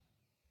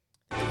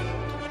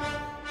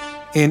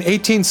In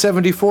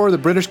 1874, the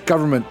British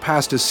government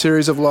passed a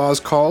series of laws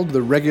called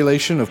the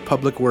Regulation of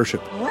Public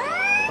Worship.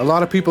 A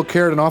lot of people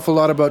cared an awful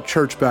lot about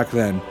church back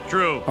then.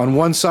 True. On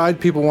one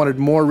side, people wanted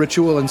more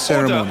ritual and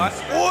ceremony.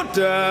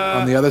 Order!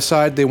 On the other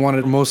side, they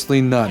wanted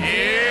mostly none.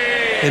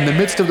 In the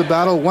midst of the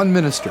battle, one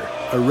minister,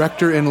 a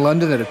rector in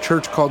London at a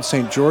church called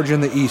St. George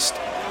in the East,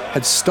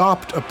 had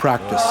stopped a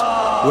practice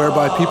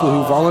whereby people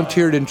who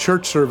volunteered in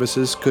church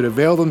services could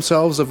avail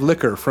themselves of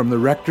liquor from the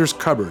rector's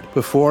cupboard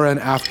before and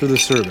after the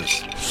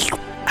service.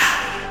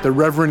 The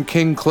Reverend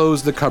King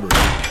closed the cupboard.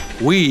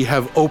 We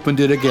have opened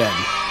it again.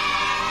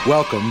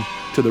 Welcome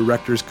to the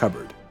rector's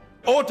cupboard.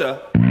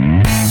 Order!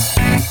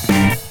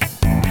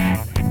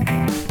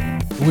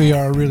 We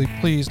are really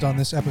pleased on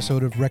this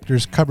episode of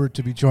Rector's Cupboard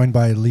to be joined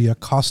by Leah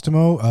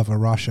Costomo of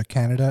Arasha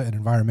Canada, an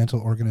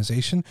environmental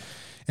organization.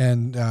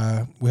 And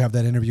we have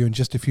that interview in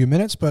just a few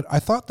minutes. But I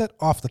thought that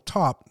off the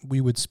top,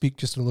 we would speak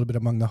just a little bit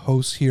among the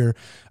hosts here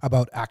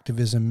about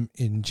activism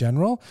in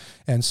general.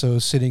 And so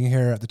sitting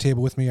here at the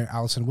table with me are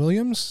Allison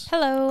Williams.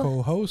 Hello.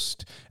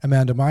 Co-host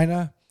Amanda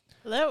Mina.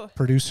 Hello.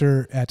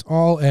 Producer et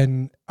al.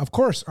 And of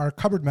course, our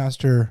cupboard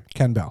master,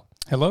 Ken Bell.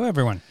 Hello,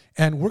 everyone.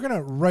 And we're going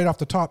to, right off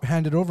the top,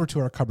 hand it over to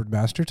our cupboard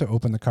master to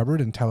open the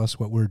cupboard and tell us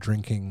what we're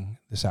drinking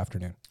this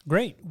afternoon.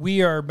 Great.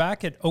 We are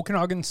back at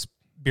Okanagan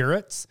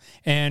Spirits,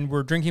 and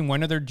we're drinking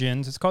one of their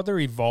gins. It's called their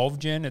Evolve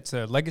Gin. It's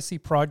a legacy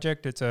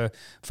project. It's a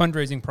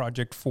fundraising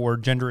project for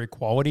gender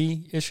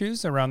equality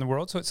issues around the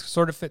world. So it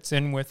sort of fits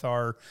in with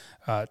our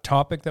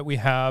topic that we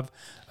have.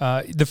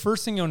 The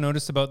first thing you'll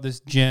notice about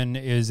this gin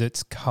is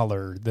its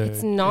color.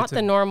 It's not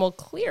the normal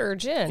clear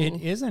gin.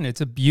 It isn't.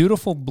 It's a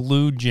beautiful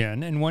blue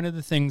gin. And one of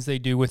the things they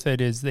do with it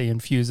is they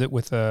infuse it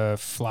with a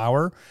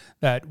flower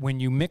that when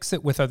you mix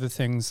it with other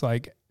things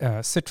like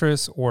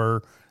citrus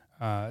or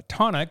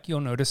tonic, you'll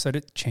notice that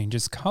it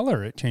changes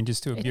color. It changes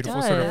to a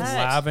beautiful sort of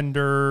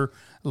lavender,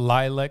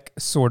 lilac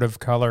sort of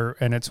color,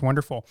 and it's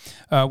wonderful.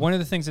 One of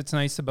the things that's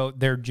nice about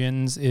their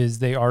gins is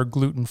they are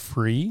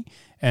gluten-free,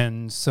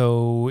 and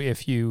so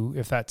if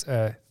that's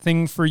a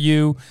thing for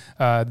you,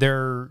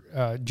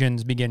 their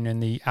gins begin in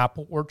the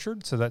apple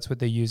orchard, so that's what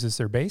they use as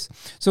their base.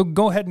 So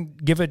go ahead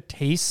and give a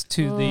taste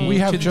to the We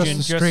have to just gin,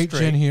 the straight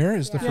gin here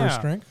is the first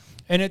drink.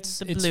 And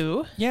it's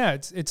blue. Yeah,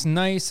 it's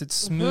nice, it's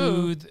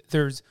smooth.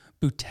 There's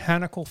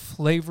botanical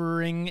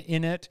flavoring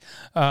in it.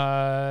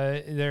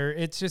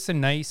 It's just a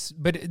nice,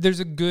 but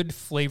there's a good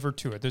flavor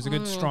to it. There's a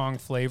good strong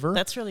flavor.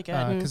 That's really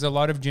good. Because a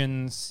lot of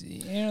gins,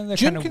 they're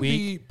Gin kind of can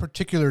weak. be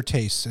particular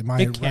tastes. Am I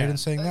right in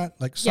saying that?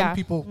 Like some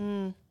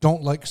people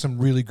don't like some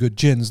really good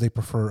gins. They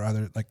prefer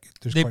other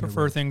They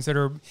prefer things that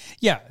are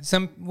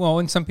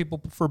and some people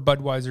prefer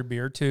Budweiser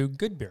beer to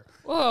good beer.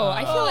 Whoa,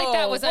 I feel like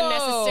that was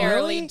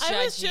unnecessarily judgy.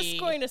 I was just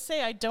going to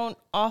say I don't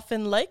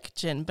often like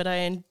gin, but I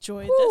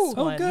enjoy this Oh,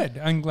 one. good.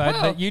 I'm glad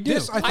that you do.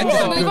 I'm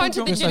going to move on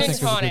to the gin and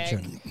tonic.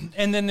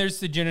 And then there's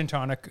the gin and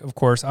tonic, of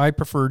course. I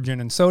prefer gin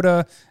and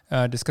soda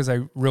just because I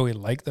really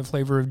like the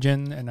flavor of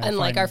gin. And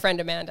unlike our friend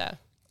Amanda.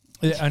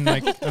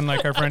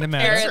 Unlike our friend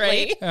Amanda.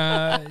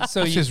 Apparently.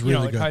 So this is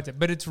really good.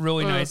 But it's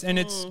really nice. And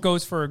it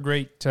goes for a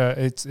great,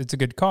 it's a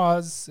good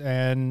cause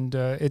and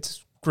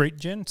it's great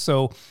gin.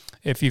 So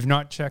if you've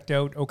not checked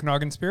out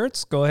Okanagan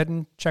Spirits, go ahead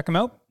and check them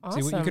out.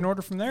 Awesome. See what you can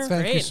order from there.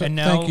 Thank you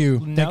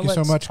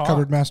so much,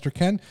 Cupboard Master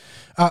Ken.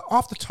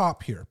 Off the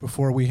top here,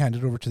 before we hand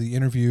it over to the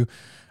interview,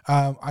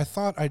 I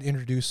thought I'd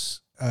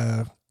introduce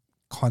a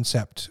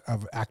concept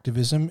of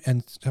activism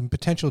and some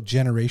potential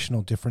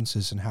generational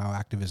differences in how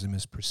activism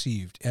is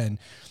perceived. And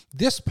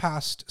this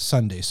past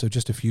Sunday, so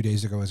just a few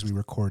days ago as we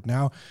record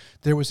now,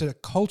 there was a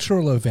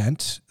cultural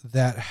event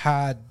that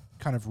had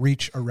kind of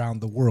reach around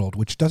the world,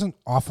 which doesn't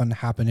often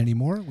happen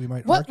anymore. We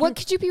might argue. What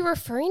could you be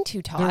referring to,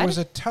 Todd? There was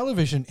a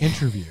television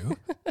interview.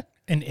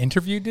 An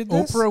interview did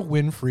this? Oprah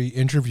Winfrey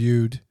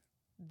interviewed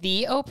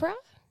the Oprah?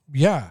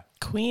 Yeah.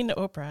 Queen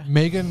Oprah.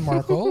 Meghan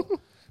Markle.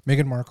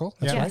 Meghan Markle,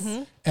 that's right.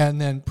 Mm-hmm. And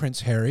then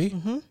Prince Harry.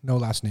 No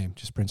last name,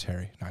 just Prince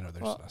Harry. I know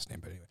there's a last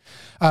name, but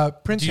anyway.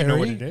 Prince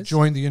Harry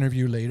joined the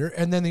interview later.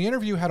 And then the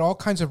interview had all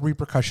kinds of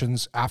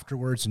repercussions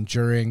afterwards and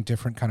during,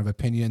 different kind of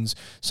opinions.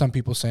 Some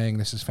people saying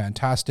this is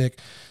fantastic.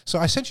 So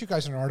I sent you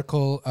guys an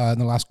article in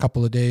the last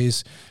couple of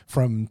days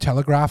from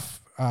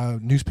Telegraph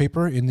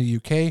newspaper in the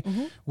UK,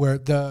 where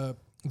the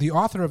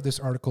author of this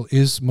article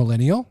is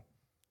millennial.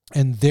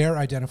 And they're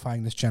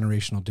identifying this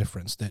generational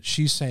difference that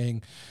she's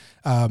saying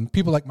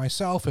people like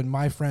myself and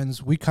my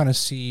friends, we kind of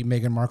see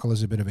Meghan Markle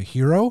as a bit of a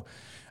hero.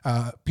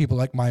 People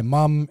like my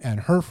mom and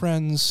her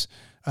friends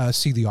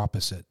see the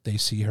opposite. They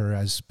see her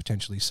as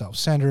potentially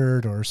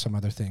self-centered or some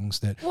other things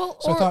that.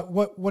 I thought,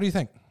 what do you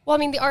think? Well, I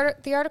mean,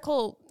 the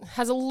article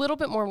has a little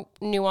bit more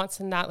nuance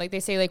than that. Like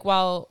they say, like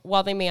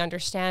while they may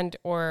understand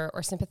or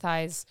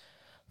sympathize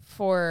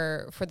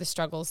for the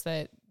struggles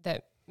that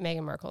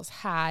Meghan Markle's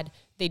had,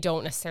 they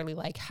don't necessarily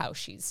like how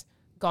she's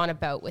gone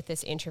about with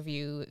this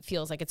interview. It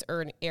feels like it's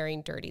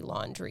airing dirty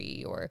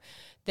laundry, or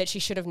that she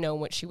should have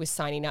known what she was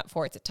signing up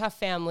for. It's a tough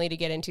family to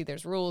get into.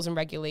 There's rules and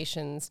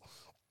regulations.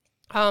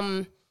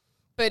 But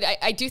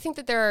I do think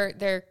that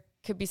there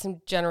could be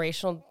some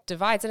generational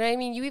divides. And I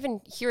mean, you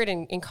even hear it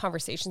in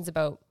conversations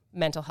about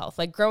mental health.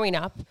 Like growing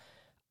up,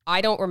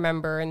 I don't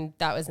remember, and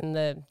that was in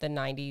the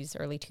 90s,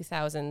 early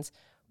 2000s,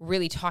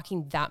 really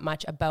talking that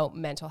much about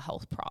mental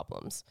health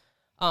problems.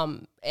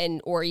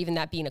 Or even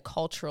that being a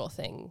cultural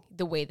thing,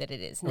 the way that it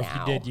is now.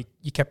 If you did,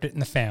 you kept it in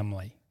the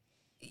family.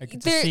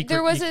 Like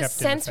there was a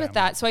sense with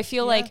that. So I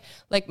feel like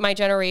my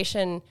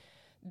generation,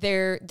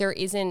 there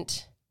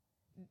isn't,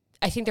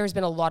 I think there's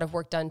been a lot of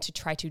work done to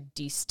try to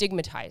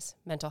destigmatize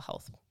mental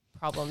health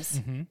problems.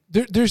 Mm-hmm.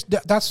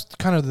 That's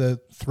kind of the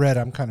thread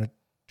I'm kind of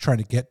trying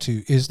to get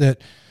to, is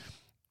that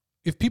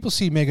if people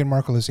see Meghan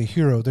Markle as a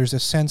hero, there's a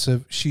sense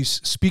of she's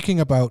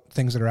speaking about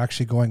things that are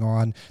actually going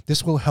on.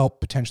 This will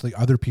help potentially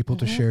other people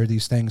to share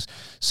these things.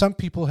 Some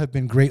people have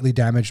been greatly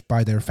damaged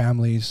by their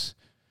families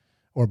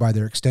or by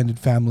their extended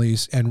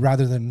families. And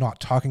rather than not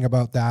talking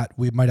about that,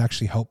 we might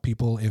actually help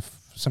people if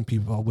some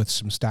people with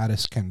some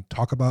status can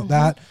talk about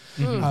that.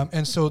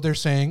 And so they're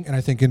saying, and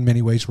I think in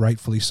many ways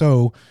rightfully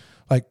so,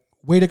 like,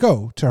 way to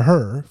go to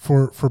her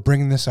for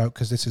bringing this out,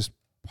 because this is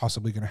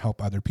possibly going to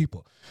help other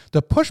people.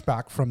 The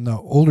pushback from the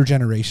older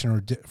generation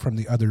or from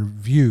the other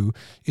view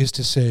is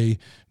to say,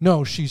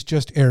 no, she's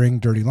just airing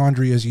dirty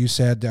laundry. As you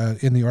said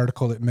in the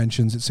article, it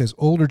says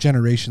older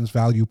generations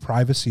value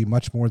privacy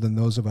much more than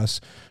those of us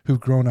who've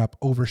grown up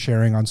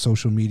oversharing on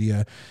social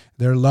media.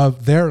 Their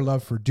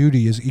love for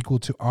duty is equal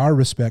to our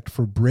respect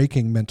for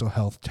breaking mental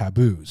health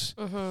taboos.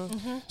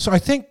 So I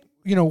think,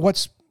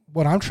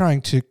 what I'm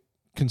trying to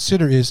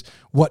consider is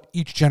what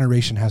each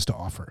generation has to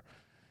offer.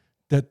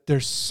 That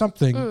there's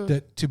something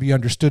that to be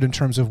understood in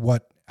terms of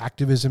what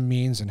activism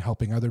means and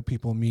helping other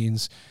people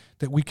means,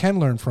 that we can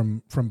learn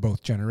from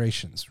both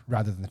generations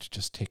rather than to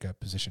just take a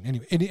position.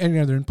 Anyway, any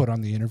other input on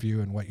the interview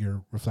and what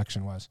your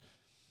reflection was?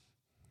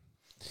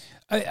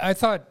 I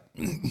thought,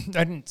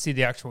 I didn't see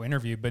the actual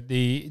interview, but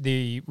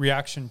the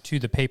reaction to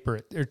the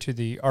paper or to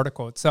the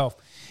article itself,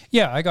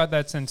 yeah, I got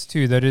that sense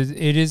too, that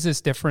it is this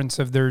difference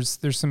of there's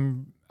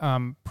some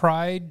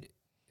pride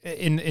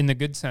in the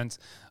good sense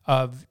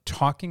of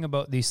talking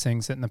about these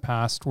things that in the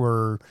past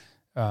were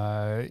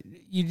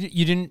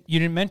you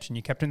didn't mention.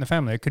 You kept it in the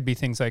family. It could be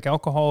things like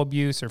alcohol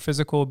abuse or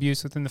physical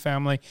abuse within the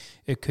family.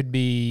 It could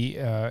be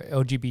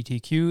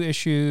LGBTQ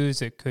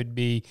issues. It could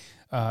be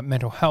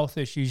mental health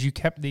issues. You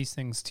kept these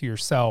things to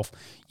yourself.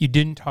 You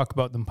didn't talk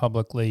about them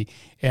publicly,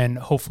 and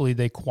hopefully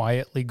they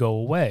quietly go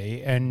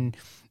away. And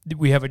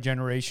we have a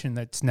generation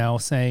that's now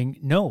saying,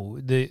 no,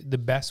 the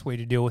best way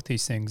to deal with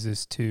these things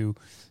is to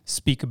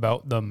speak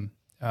about them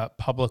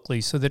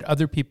publicly so that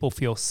other people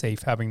feel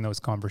safe having those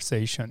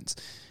conversations.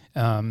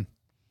 The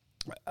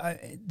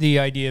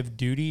idea of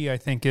duty, I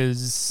think,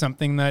 is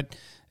something that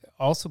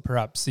also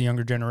perhaps the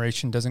younger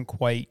generation doesn't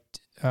quite,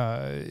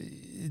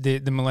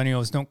 the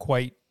millennials don't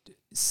quite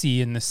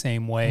see in the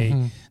same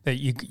way, that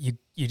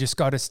you just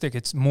got to stick.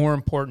 It's more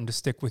important to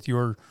stick with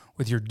your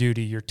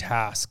duty, your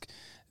task,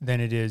 than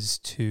it is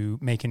to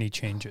make any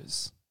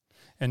changes.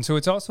 And so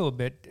it's also a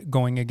bit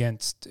going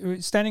against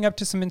standing up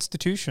to some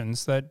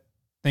institutions that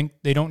think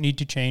they don't need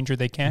to change or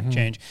they can't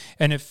change.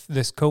 And if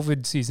this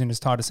COVID season has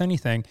taught us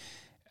anything,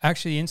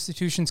 actually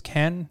institutions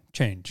can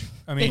change.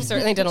 I mean, they've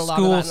certainly done a lot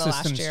of that in the last year.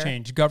 School systems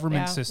change,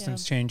 government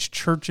systems change,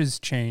 churches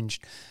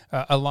changed.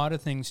 A lot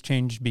of things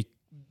changed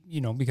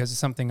because of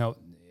something out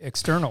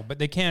external, but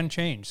they can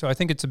change. So I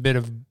think it's a bit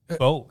of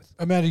both.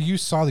 Amanda, you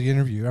saw the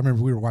interview. I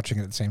remember we were watching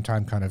it at the same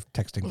time, kind of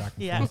texting back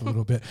and forth a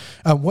little bit.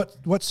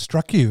 What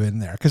struck you in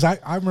there? Because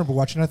I remember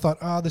watching, I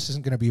thought, this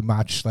isn't going to be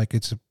much. Like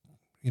it's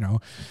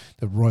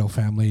the royal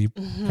family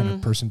kind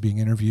of person being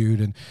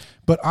interviewed.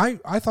 But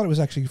I thought it was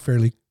actually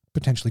fairly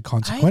potentially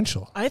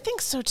consequential. I think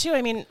so too.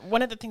 I mean,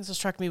 one of the things that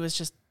struck me was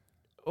just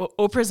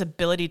Oprah's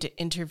ability to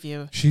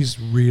interview. She's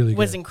really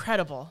was good.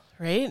 Incredible,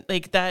 right?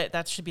 Like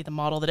that should be the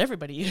model that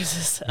everybody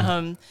uses,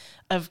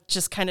 of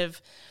just kind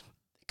of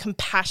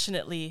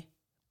compassionately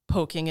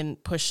poking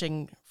and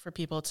pushing for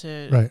people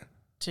to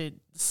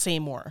say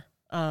more.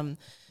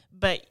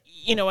 But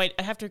I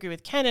have to agree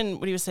with Ken and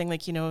what he was saying.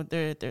 Like,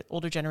 the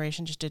older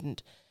generation just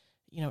didn't,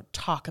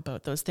 talk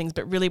about those things.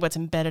 But really, what's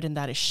embedded in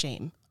that is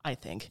shame, I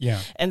think.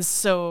 Yeah. And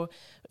so,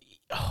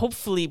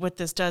 hopefully, what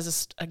this does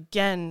is,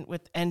 again,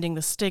 with ending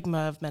the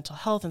stigma of mental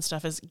health and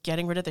stuff, is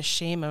getting rid of the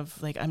shame of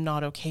like I'm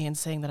not okay and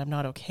saying that I'm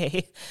not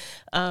okay.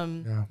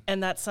 And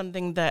that's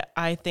something that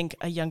I think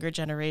a younger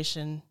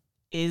generation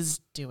is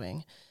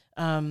doing.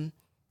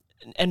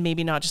 And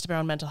maybe not just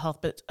around mental health,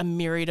 but a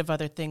myriad of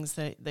other things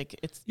that like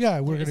it's. Yeah,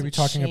 we're going to be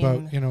talking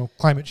about,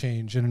 climate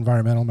change and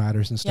environmental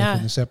matters and stuff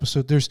in this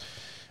episode.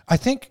 I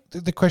think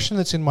the question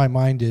that's in my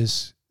mind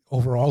is,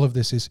 over all of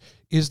this,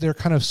 is there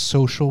kind of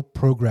social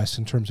progress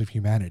in terms of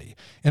humanity?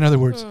 In other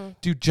words,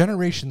 do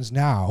generations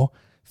now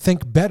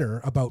think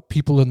better about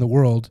people in the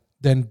world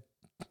than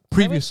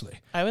previously?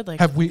 I would like.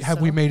 Have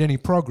we made any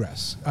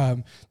progress?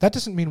 That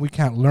doesn't mean we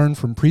can't learn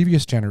from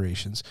previous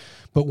generations,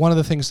 but one of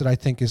the things that I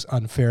think is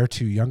unfair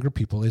to younger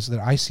people is that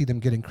I see them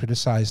getting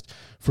criticized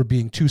for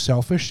being too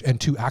selfish and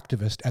too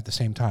activist at the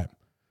same time.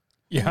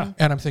 Yeah,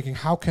 and I'm thinking,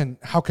 how can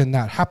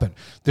that happen?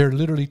 They're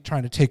literally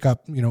trying to take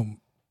up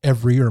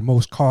every or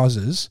most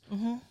causes.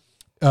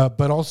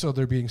 But also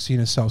they're being seen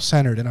as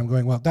self-centered. And I'm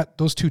going, well,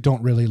 those two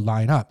don't really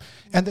line up.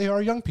 And they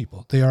are young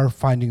people. They are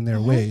finding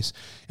their ways.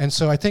 And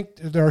so I think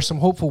there are some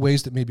hopeful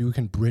ways that maybe we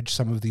can bridge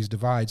some of these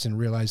divides and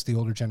realize the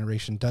older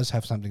generation does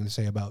have something to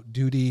say about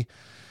duty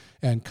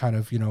and kind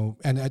of,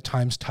 and at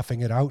times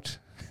toughing it out,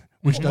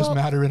 which does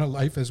matter in a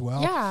life as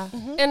well. Yeah.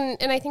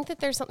 And I think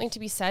that there's something to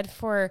be said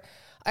for,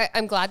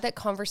 I'm glad that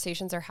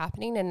conversations are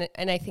happening.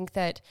 And I think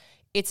that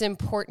it's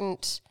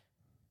important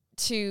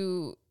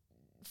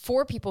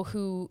for people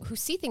who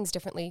see things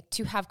differently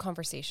to have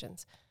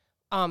conversations.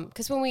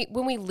 Because when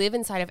we live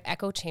inside of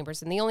echo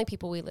chambers and the only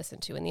people we listen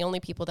to and the only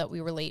people that we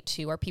relate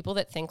to are people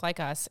that think like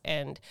us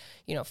and,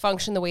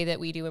 function the way that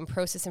we do and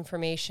process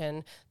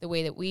information the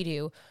way that we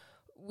do,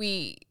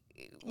 we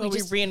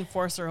just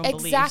reinforce our own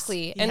beliefs.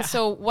 Exactly. And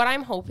so what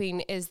I'm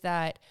hoping is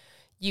that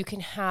you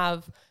can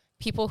have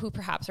people who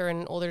perhaps are in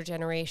an older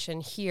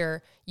generation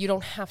here, you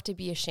don't have to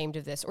be ashamed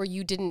of this, or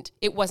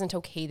it wasn't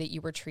okay that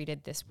you were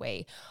treated this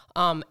way.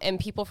 And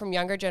people from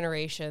younger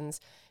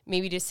generations,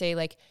 maybe to say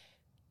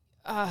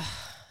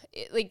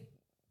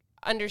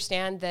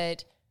understand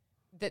that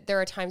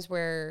there are times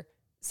where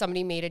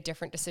somebody made a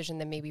different decision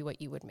than maybe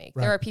what you would make.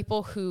 Right. There are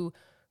people who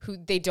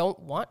they don't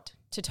want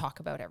to talk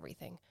about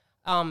everything.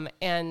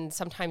 And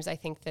sometimes I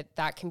think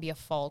that can be a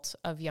fault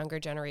of younger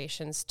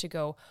generations to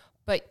go,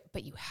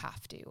 but you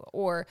have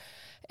to,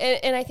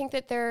 and I think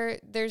that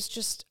there's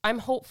just, I'm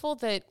hopeful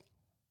that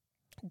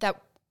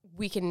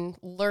we can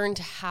learn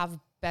to have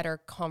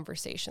better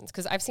conversations,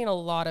 because I've seen a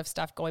lot of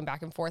stuff going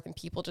back and forth and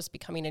people just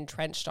becoming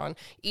entrenched on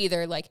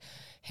either like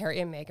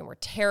Harry and Meghan were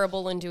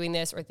terrible in doing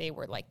this or they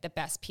were like the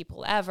best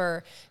people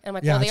ever. And I'm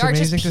like, well, they are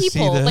just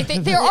people. Like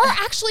they are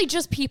actually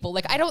just people.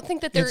 Like I don't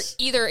think that they're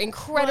either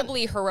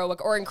incredibly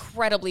heroic or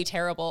incredibly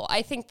terrible.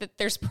 I think that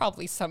there's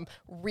probably some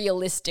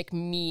realistic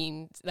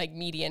median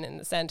in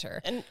the center.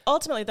 And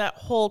ultimately that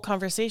whole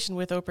conversation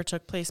with Oprah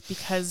took place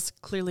because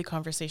clearly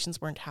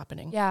conversations weren't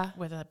happening. Yeah.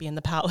 Whether that be in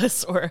the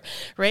palace or,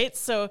 right?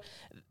 So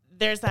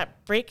there's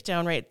that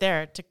breakdown right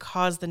there to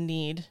cause the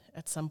need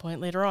at some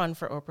point later on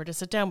for Oprah to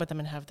sit down with them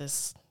and have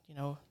this,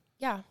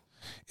 Yeah.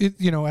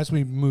 As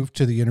we move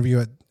to the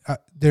interview,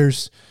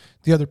 there's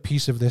the other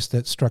piece of this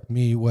that struck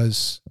me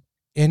was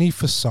any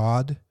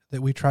facade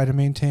that we try to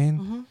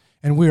maintain.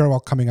 And we are all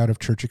coming out of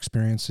church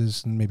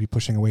experiences and maybe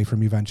pushing away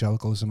from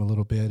evangelicalism a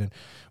little bit. And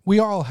we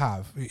all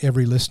have,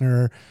 every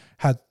listener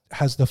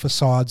has the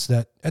facades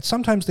that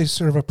sometimes they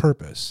serve a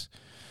purpose,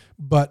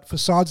 but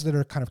facades that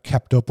are kind of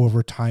kept up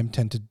over time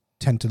tend to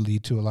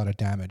lead to a lot of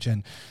damage.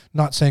 And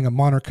not saying a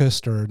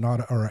monarchist or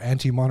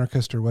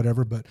anti-monarchist or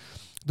whatever, but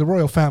the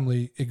royal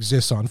family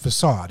exists on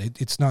facade.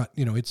 It's not,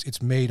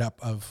 it's made up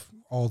of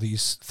all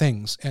these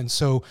things. And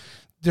so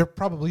there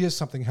probably is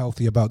something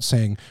healthy about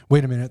saying,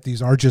 wait a minute,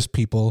 these are just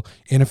people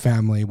in a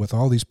family with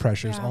all these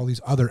pressures, all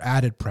these other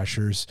added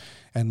pressures,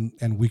 and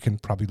we can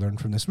probably learn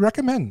from this.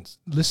 Recommend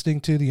listening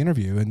to the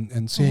interview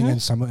and seeing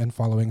and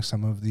following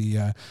some of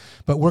the,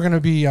 but we're going to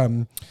be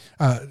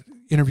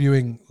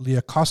interviewing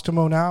Leah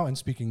Costomo now and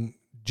speaking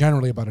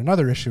generally about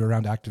another issue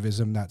around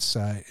activism, that's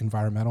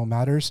environmental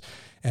matters,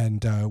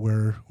 and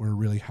we're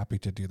really happy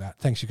to do that.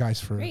 Thanks, you guys,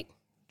 for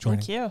joining.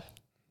 Thank you.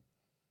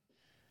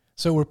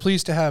 So we're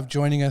pleased to have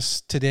joining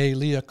us today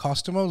Leah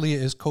Costomo. Leah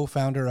is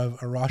co-founder of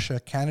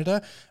Arasha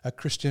Canada, a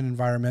Christian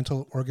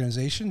environmental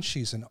organization.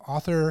 She's an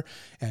author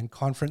and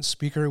conference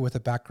speaker with a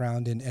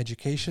background in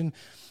education,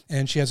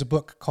 and she has a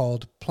book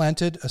called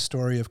Planted, A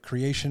Story of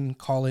Creation,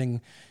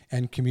 Calling,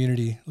 and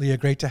Community. Leah,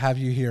 great to have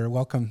you here.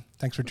 Welcome.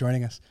 Thanks for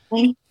joining us.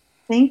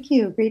 Thank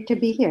you. Great to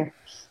be here.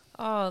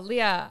 Oh,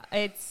 Leah,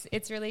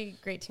 it's really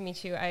great to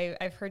meet you.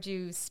 I've heard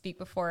you speak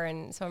before,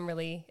 and so I'm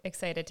really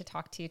excited to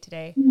talk to you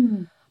today.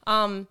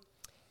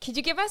 Could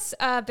you give us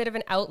a bit of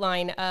an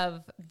outline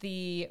of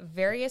the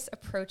various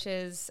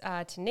approaches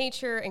to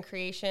nature and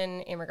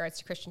creation in regards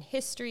to Christian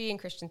history and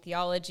Christian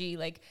theology?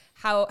 Like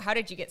how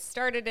did you get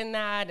started in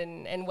that,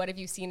 and what have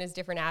you seen as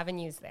different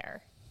avenues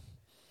there?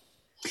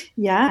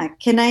 Yeah.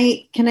 Can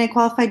I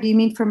qualify? Do you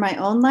mean for my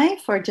own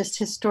life or just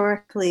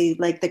historically,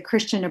 like the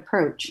Christian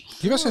approach?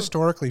 Give us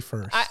historically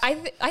first. I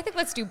think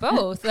let's do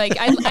both. Like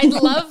I'd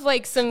love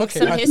like some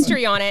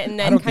history on it, and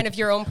then kind of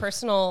your own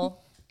personal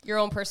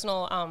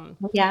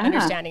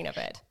understanding of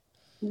it.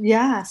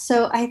 Yeah.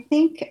 So I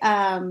think,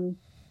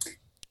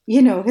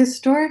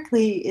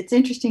 historically it's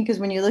interesting because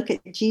when you look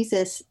at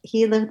Jesus,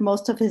 he lived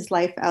most of his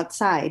life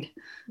outside.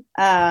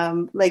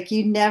 Like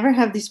you never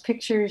have these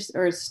pictures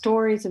or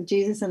stories of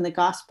Jesus in the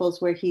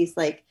Gospels where he's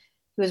like,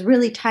 he was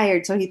really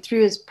tired, so he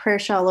threw his prayer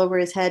shawl over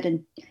his head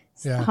and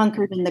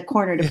hunkered in the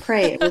corner to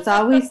pray. It was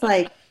always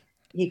like,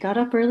 he got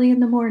up early in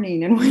the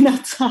morning and went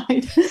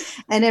outside,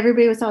 and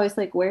everybody was always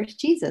like, where's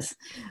Jesus?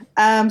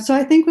 So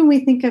I think when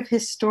we think of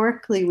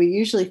historically, we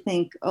usually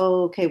think,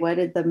 what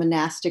did the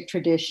monastic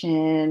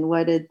tradition,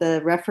 what did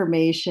the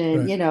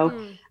Reformation,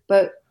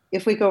 but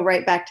if we go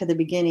right back to the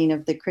beginning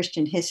of the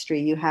Christian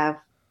history, you have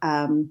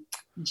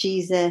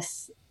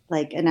Jesus,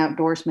 like an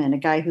outdoorsman, a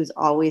guy who's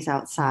always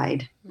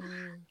outside.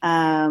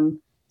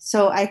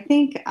 So I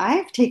think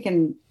I've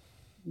taken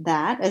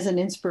that as an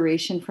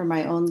inspiration for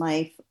my own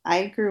life.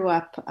 I grew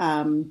up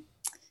in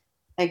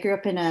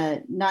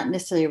a not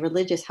necessarily a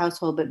religious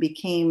household, but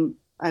became,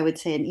 I would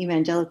say, an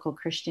evangelical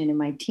Christian in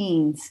my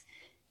teens.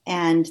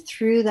 And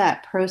through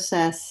that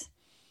process,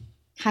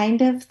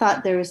 kind of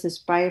thought there was this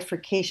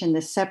bifurcation,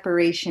 this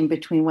separation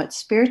between what's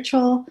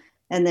spiritual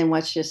and then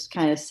what's just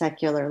kind of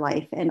secular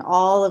life. And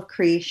all of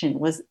creation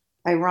was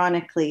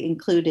ironically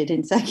included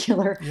in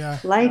secular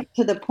life,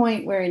 to the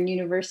point where in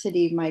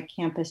university, my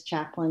campus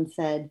chaplain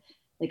said,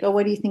 like, oh,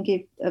 what do you think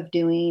of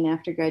doing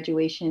after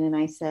graduation? And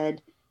I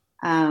said,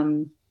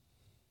 I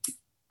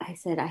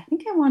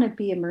think I want to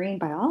be a marine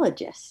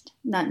biologist,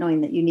 not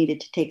knowing that you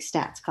needed to take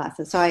stats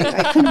classes. So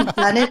I couldn't have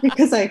done it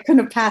because I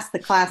couldn't have passed the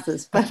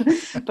classes,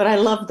 but I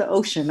love the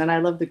ocean and I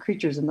love the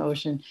creatures in the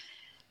ocean.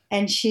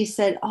 And she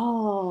said,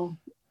 oh,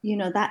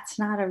 that's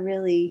not a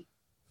really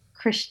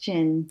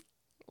Christian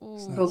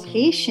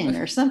vocation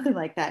or something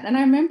like that. And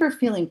I remember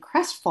feeling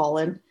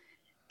crestfallen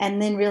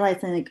and then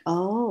realizing like,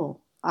 oh,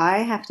 I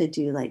have to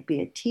do like be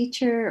a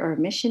teacher or a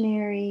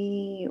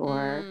missionary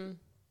or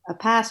a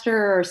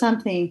pastor or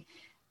something.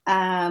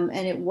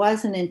 And it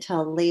wasn't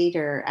until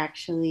later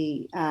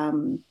actually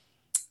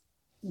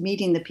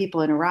meeting the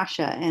people in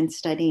Russia and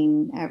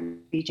studying at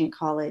Regent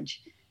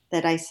College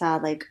that I saw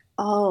like,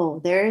 oh,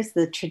 there's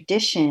the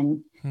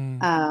tradition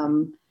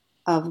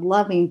of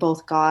loving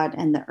both God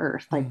and the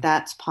earth. Like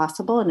that's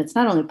possible. And it's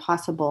not only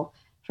possible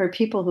for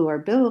people who are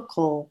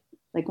biblical,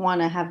 like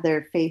want to have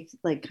their faith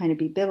like kind of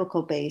be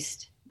biblical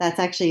based. That's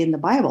actually in the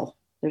Bible.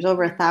 There's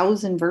over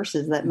 1,000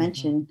 verses that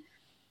mention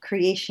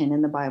creation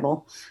in the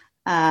Bible.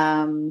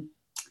 So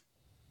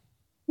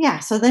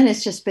then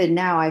it's just been,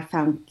 now I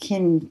found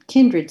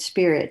kindred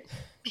spirit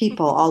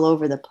people all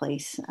over the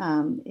place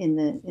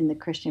in the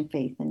Christian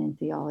faith and in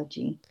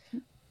theology.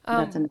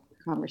 That's another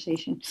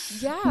conversation.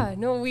 Yeah,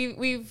 no,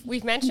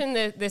 we've mentioned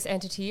this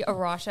entity, A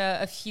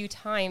Rasha, a few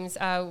times.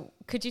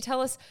 Could you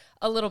tell us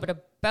a little bit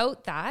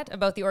about that,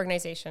 about the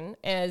organization,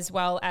 as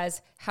well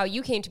as how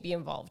you came to be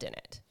involved in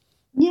it?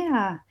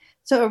 Yeah.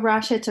 So A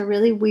Rasha, it's a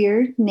really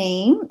weird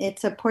name.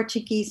 It's a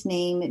Portuguese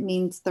name. It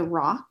means the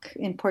rock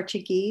in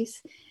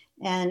Portuguese.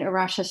 And A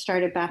Rasha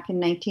started back in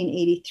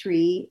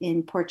 1983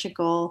 in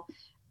Portugal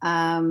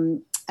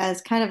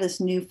as kind of this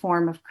new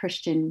form of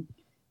Christian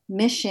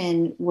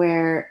mission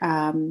where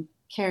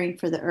caring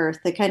for the earth,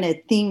 the kind of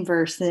theme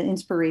verse, the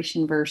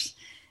inspiration verse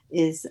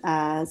is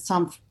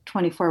Psalm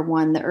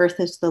 24:1, the earth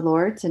is the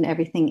Lord's and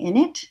everything in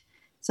it.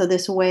 So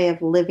this way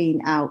of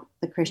living out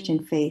the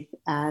Christian faith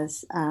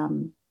as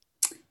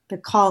the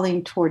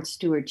calling towards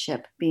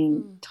stewardship,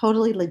 being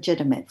totally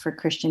legitimate for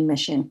Christian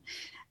mission.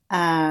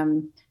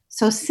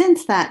 So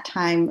since that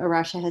time, A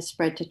Rasha has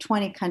spread to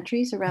 20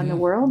 countries around the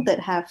world that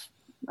have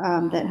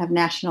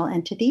national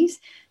entities.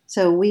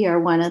 So we are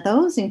one of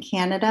those in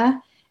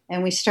Canada,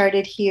 and we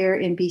started here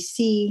in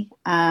BC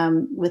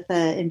with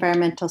the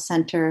Environmental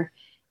Center,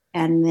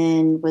 and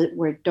then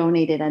we're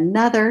donated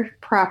another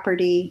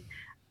property,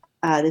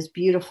 this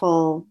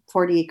beautiful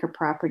 40-acre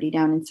property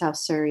down in South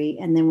Surrey,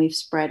 and then we've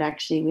spread.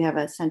 Actually, we have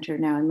a center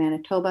now in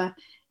Manitoba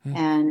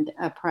and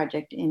a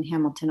project in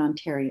Hamilton,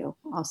 Ontario,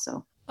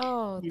 also.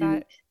 Oh,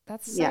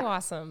 that's so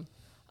awesome.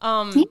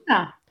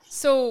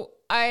 So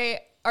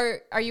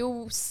are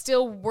you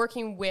still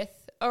working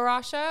with A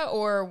Rasha,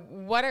 or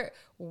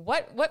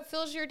what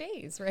fills your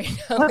days right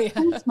now? What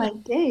fills my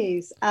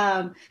days?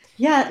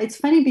 It's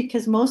funny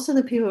because most of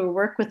the people who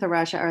work with A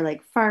Rasha are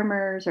like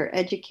farmers or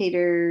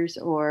educators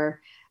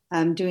or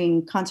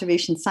doing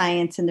conservation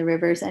science in the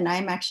rivers, and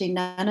I'm actually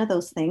none of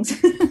those things.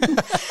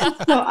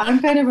 So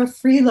I'm kind of a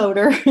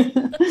freeloader.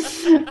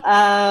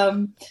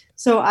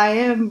 So I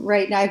am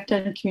right now, I've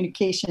done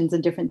communications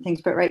and different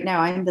things, but right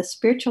now I'm the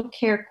spiritual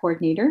care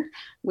coordinator,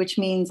 which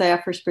means I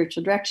offer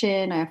spiritual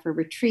direction. I offer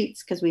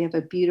retreats because we have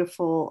a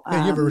beautiful... you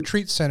have a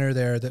retreat center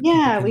there.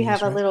 We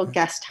have a little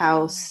guest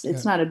house.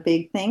 It's not a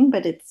big thing,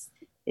 but it's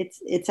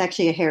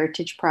actually a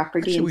heritage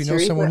property. Actually, we know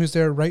someone who's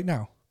there right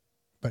now.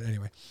 But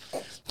anyway,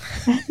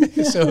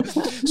 so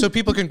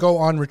people can go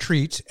on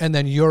retreat, and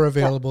then you're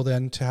available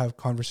then to have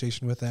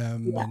conversation with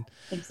them. Yeah, and,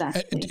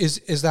 exactly.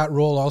 Is that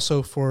role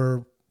also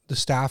for the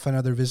staff and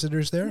other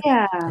visitors there?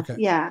 Yeah. Okay.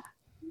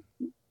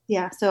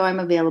 Yeah. So I'm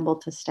available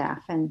to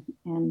staff and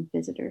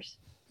visitors.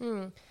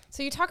 So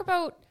you talk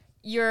about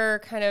your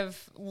kind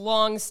of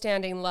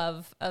long-standing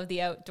love of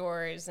the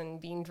outdoors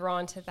and being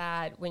drawn to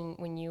that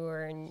when you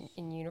were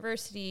in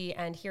university,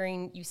 and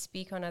hearing you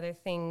speak on other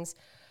things.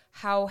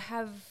 How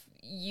have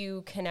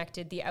you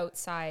connected the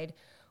outside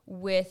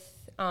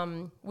with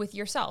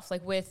yourself,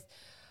 like with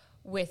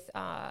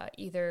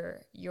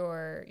either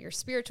your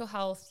spiritual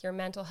health, your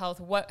mental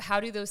health? How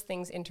do those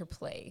things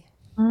interplay?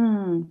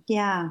 There's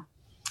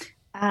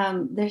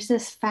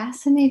this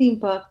fascinating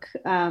book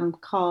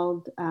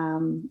called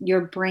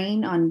Your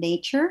Brain on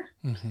Nature.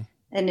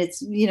 And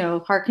it's,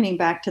 hearkening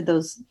back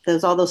to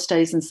all those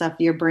studies and stuff,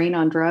 your brain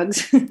on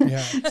drugs.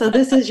 So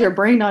this is Your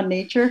Brain on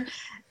Nature.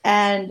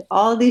 And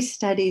all these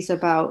studies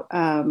about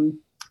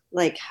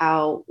like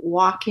how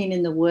walking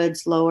in the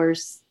woods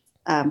lowers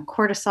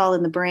cortisol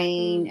in the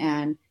brain,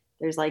 and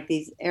there's like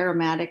these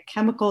aromatic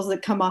chemicals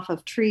that come off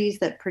of trees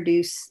that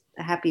produce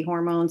the happy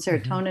hormone,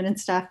 serotonin and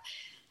stuff.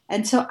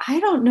 And so I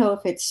don't know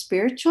if it's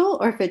spiritual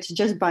or if it's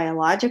just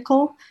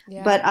biological,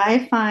 but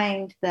I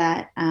find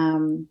that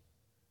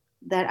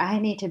that I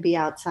need to be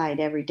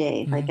outside every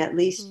day, like at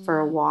least for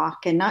a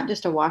walk, and not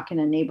just a walk in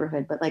a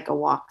neighborhood, but like a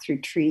walk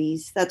through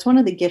trees. That's one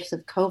of the gifts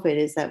of COVID,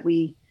 is that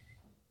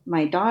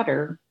my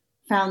daughter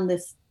found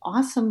this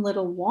awesome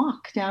little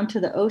walk down to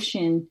the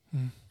ocean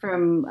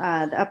from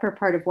the upper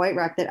part of White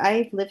Rock that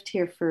I've lived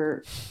here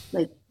for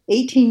like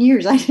 18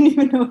 years. I didn't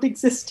even know it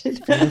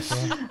existed.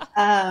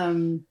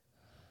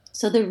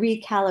 So the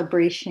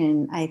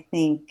recalibration, I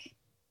think,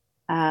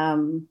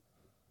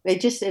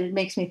 it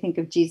makes me think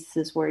of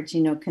Jesus's words,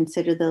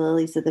 consider the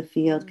lilies of the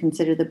field,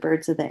 consider the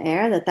birds of the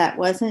air, that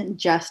wasn't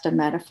just a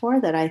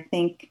metaphor, that I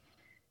think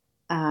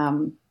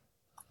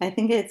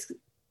it's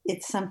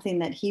something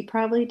that he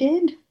probably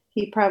did.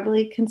 He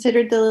probably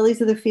considered the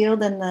lilies of the field,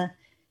 because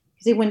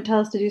he wouldn't tell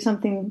us to do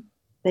something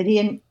that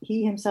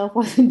he himself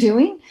wasn't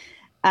doing.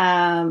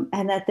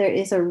 And that there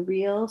is a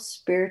real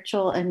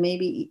spiritual and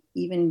maybe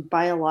even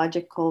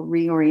biological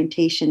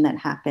reorientation that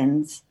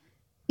happens,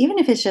 even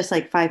if it's just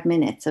like 5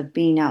 minutes of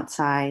being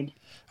outside.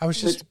 I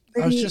was just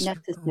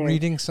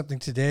reading something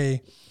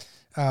today.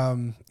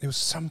 It was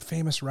some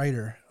famous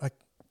writer, like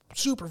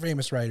super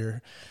famous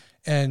writer.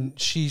 And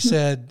she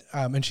said,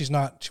 and she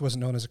wasn't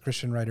known as a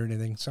Christian writer or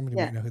anything. Somebody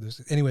might know who this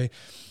is. Anyway,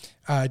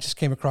 I just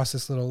came across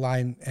this little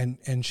line,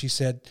 and she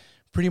said,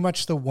 pretty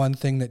much the one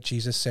thing that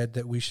Jesus said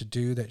that we should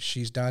do that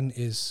she's done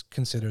is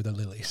consider the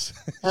lilies.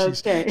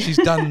 she's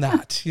done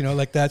that,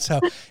 like that's how,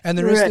 and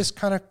there is this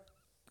kind of,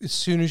 as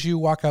soon as you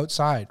walk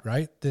outside,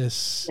 right? I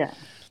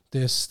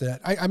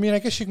mean, I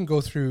guess you can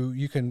go through,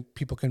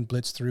 people can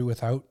blitz through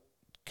without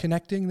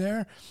connecting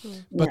there,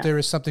 but there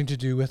is something to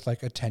do with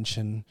like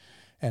attention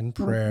and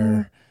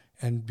prayer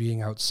and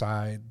being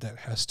outside that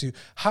has to,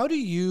 how do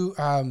you,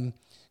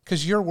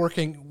 because you're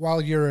working,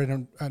 while you're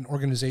in an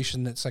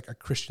organization that's like a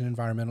Christian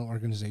environmental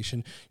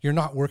organization, you're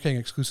not working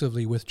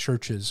exclusively with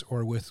churches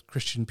or with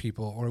Christian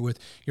people, or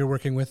you're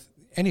working with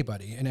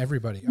anybody and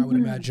everybody. I would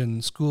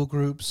imagine school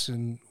groups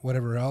and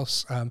whatever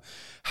else.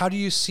 How do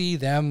you see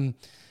them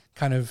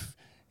kind of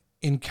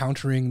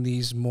encountering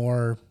these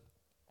more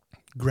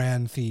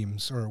grand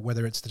themes, or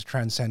whether it's the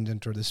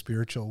transcendent or the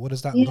spiritual? What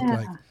does that look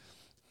like?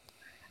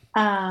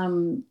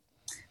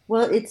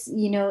 Well, it's,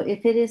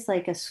 if it is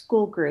like a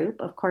school group,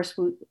 of course,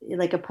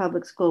 like a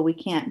public school, we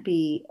can't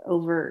be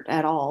overt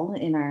at all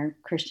in our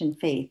Christian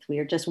faith. We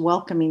are just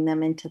welcoming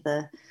them into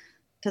the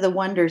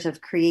wonders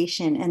of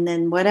creation. And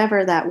then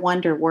whatever that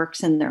wonder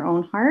works in their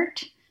own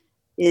heart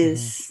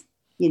is,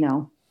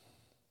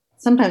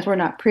 sometimes we're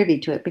not privy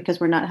to it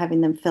because we're not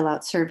having them fill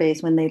out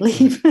surveys when they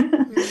leave.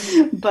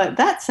 But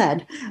that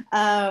said,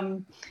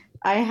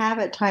 I have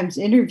at times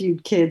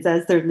interviewed kids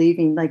as they're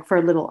leaving, like for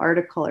a little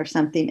article or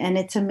something. And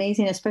it's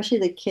amazing, especially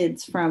the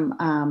kids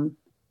from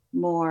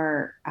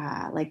more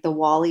like the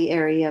Whalley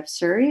area of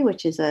Surrey,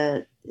 which is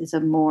a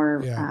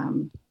more,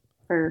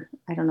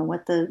 I don't know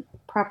what the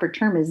proper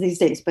term is these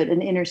days, but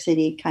an inner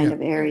city kind of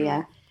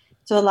area.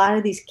 So a lot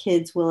of these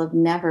kids will have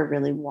never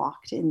really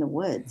walked in the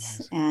woods.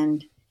 Yes.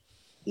 And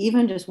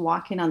even just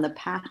walking on the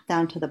path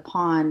down to the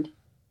pond,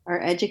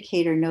 our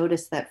educator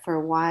noticed that for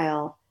a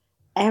while,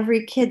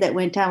 every kid that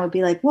went down would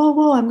be like,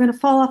 whoa, I'm going to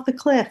fall off the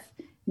cliff.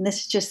 And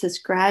this is just this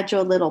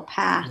gradual little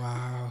path.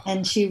 Wow.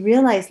 And she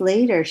realized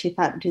later, she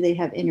thought, do they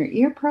have inner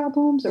ear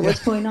problems or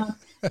what's going on?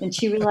 And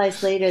she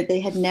realized later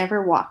they had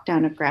never walked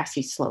down a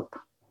grassy slope.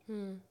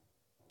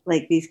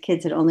 Like these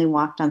kids had only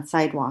walked on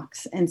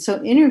sidewalks. And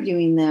so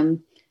interviewing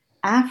them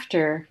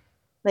after,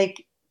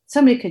 like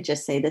somebody could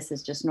just say this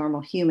is just normal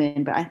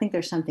human, but I think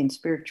there's something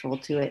spiritual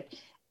to it.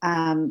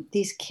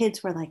 These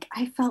kids were like,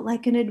 I felt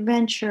like an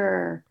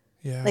adventurer.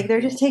 Yeah. Like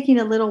they're just taking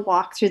a little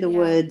walk through the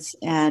woods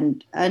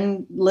and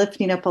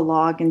lifting up a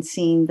log and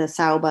seeing the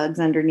sow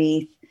bugs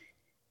underneath.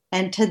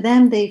 And to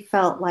them, they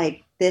felt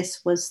like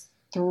this was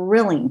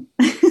thrilling.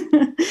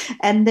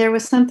 And there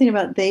was something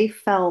about, they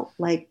felt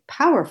like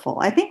powerful.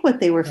 I think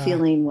what they were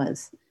feeling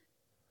was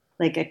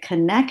like a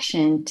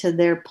connection to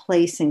their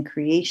place in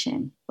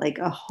creation, like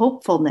a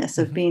hopefulness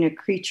of being a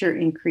creature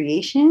in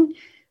creation,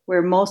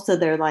 where most of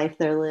their life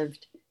they're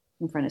lived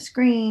in front of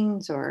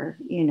screens or,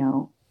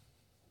 in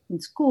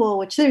school,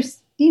 which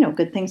there's,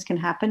 good things can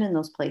happen in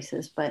those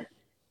places, but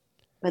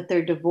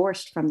they're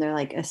divorced from their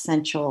like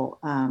essential,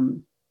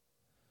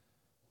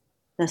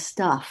 the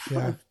stuff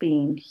of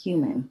being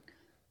human,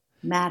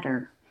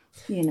 matter,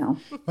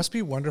 Must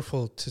be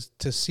wonderful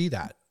to see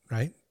that,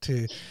 right?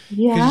 Because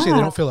you say they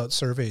don't fill out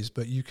surveys,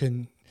 but you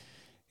can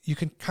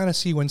kind of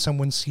see when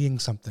someone's seeing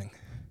something.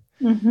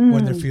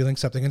 When they're feeling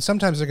something. And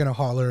sometimes they're going to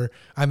holler,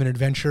 I'm an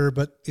adventurer,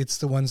 but it's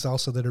the ones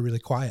also that are really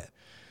quiet.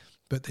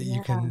 But that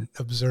you can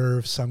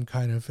observe some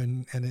kind of,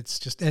 and it's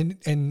just,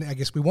 and I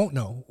guess we won't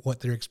know what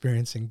they're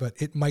experiencing, but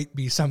it might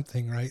be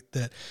something, right?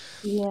 That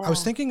I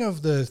was thinking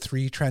of the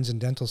three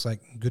transcendentals,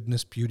 like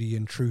goodness, beauty,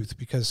 and truth,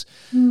 because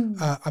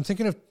I'm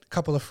thinking of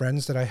couple of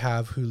friends that I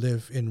have who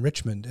live in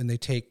Richmond, and they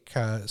take,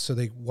 so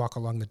they walk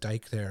along the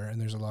dike there,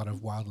 and there's a lot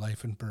of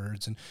wildlife and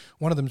birds. And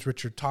one of them is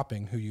Richard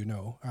Topping, who you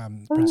know,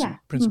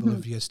 principal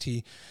of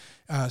VST.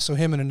 So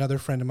him and another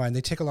friend of mine,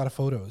 they take a lot of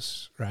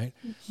photos, right?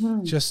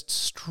 Just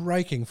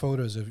striking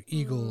photos of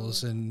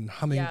eagles and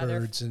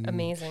hummingbirds and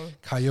amazing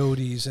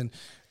coyotes. And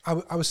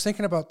I was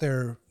thinking about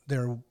their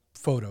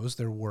photos,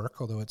 their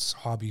work, although it's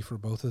hobby for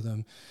both of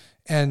them.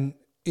 And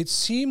it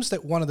seems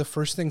that one of the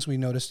first things we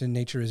noticed in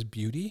nature is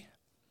beauty.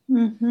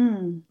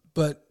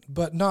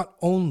 But not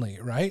only,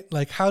 right?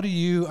 Like, how do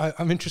you,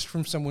 I'm interested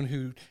from someone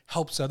who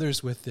helps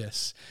others with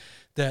this,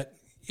 that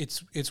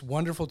it's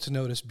wonderful to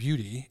notice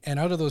beauty. And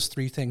out of those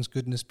three things,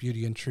 goodness,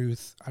 beauty, and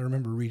truth, I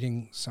remember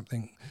reading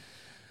something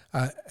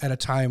at a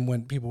time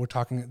when people were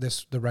talking,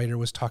 the writer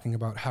was talking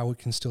about how we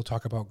can still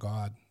talk about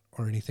God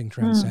or anything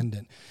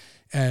transcendent.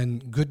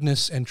 And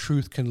goodness and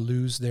truth can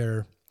lose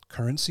their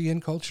currency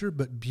in culture,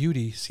 but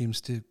beauty seems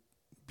to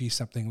be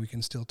something we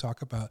can still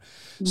talk about.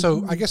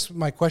 So I guess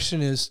my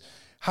question is,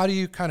 how do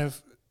you kind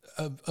of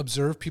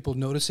observe people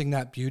noticing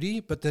that beauty,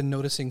 but then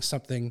noticing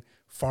something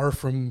far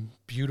from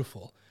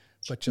beautiful,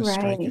 but just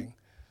striking?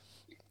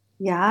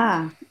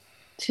 Yeah.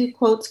 Two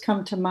quotes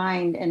come to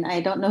mind, and I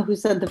don't know who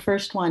said the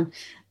first one.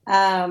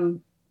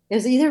 It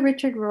was either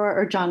Richard Rohr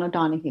or John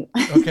O'Donohue.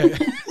 Okay.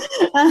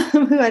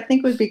 Who I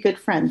think would be good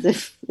friends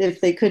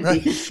if they could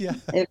be,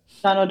 if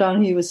John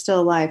O'Donohue was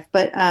still alive.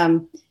 But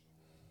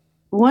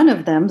one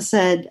of them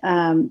said,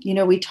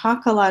 we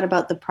talk a lot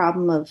about the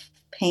problem of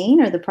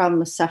pain or the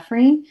problem of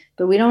suffering,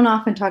 but we don't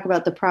often talk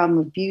about the problem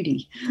of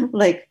beauty.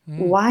 Like,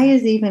 why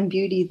is even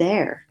beauty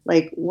there?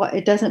 Like,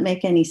 it doesn't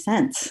make any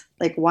sense.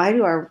 Like, why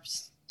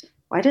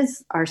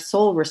does our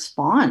soul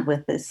respond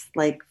with this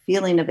like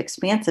feeling of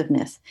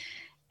expansiveness?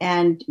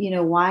 And,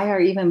 why are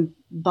even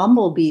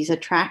bumblebees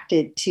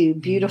attracted to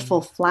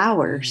beautiful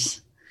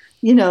flowers?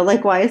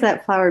 Like, why is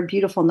that flower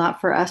beautiful, not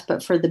for us,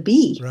 but for the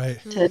bee,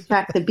 to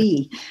attract the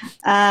bee?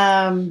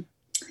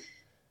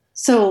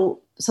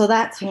 So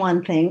that's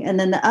one thing. And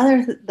then the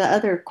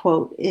other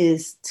quote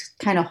is to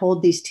kind of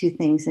hold these two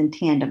things in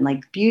tandem.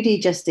 Like, beauty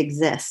just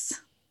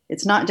exists.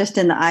 It's not just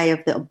in the eye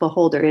of the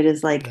beholder. It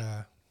is like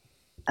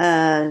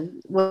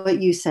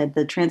what you said,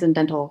 the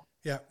transcendental.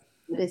 Yeah.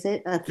 What is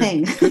it? A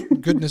thing.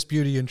 Goodness,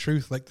 beauty, and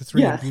truth. Like the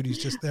three of beauty is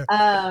just there.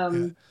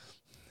 And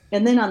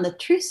then on the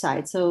truth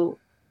side, so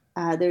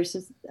there's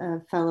this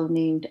fellow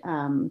named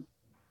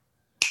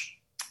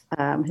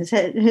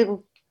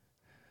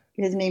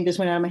his name just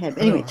went out of my head.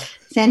 But anyway,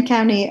 Sand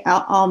County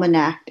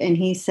Almanac, and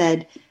he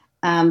said,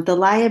 the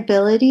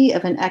liability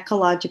of an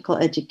ecological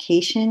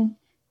education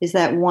is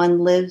that one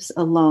lives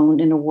alone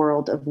in a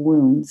world of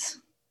wounds.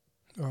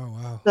 Oh,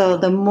 wow. So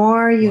the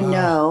more you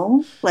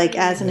know, like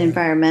as an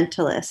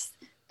environmentalist,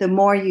 the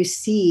more you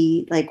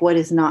see like what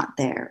is not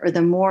there, or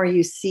the more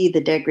you see the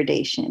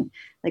degradation.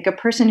 Like a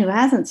person who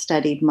hasn't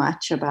studied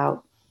much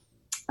about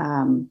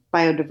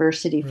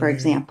biodiversity, for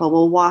example,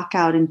 will walk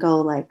out and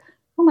go like,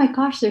 oh my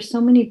gosh, there's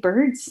so many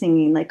birds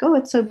singing. Like, oh,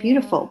 it's so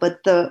beautiful.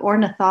 But the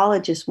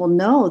ornithologist will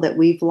know that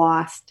we've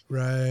lost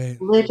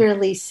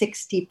literally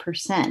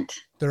 60%.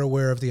 They're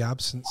aware of the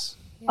absence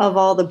of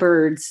all the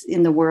birds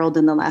in the world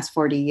in the last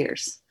 40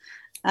 years.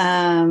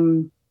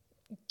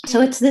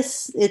 So it's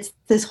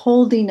this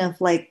holding of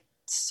like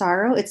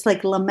sorrow. It's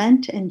like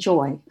lament and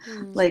joy.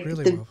 Like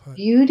really the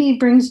beauty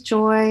brings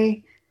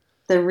joy.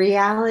 The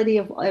reality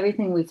of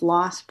everything we've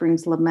lost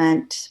brings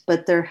lament,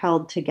 but they're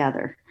held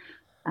together.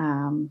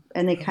 And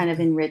they kind of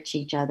enrich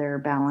each other,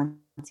 balance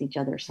each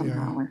other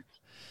somehow.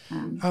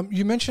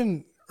 You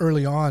mentioned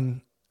early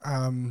on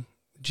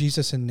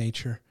Jesus in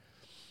nature,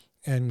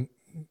 and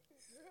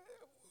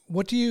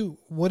what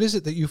is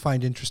it that you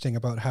find interesting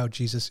about how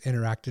Jesus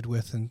interacted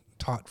with and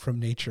taught from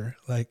nature?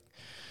 Like,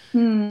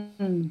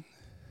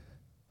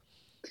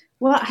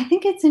 well, I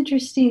think it's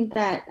interesting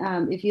that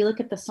if you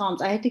look at the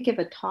Psalms, I had to give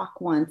a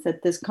talk once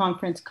at this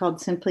conference called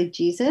Simply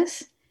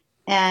Jesus,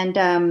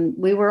 and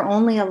we were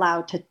only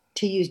allowed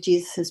to use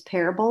Jesus's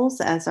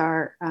parables as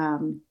our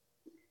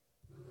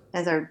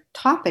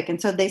topic.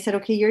 And so they said,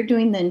 okay, you're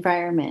doing the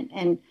environment.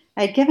 And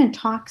I'd given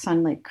talks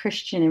on like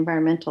Christian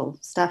environmental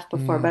stuff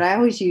before, but I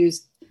always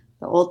used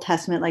the Old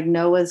Testament, like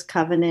Noah's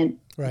covenant,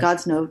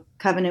 God's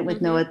covenant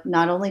with Noah,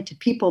 not only to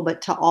people, but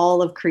to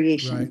all of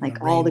creation,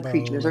 like all the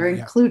creatures are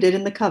included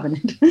in the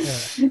covenant.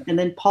 And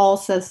then Paul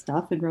says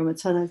stuff in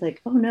Romans. So I was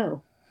like, oh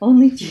no,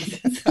 only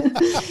Jesus.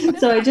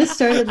 So I just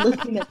started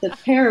looking at the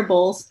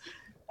parables,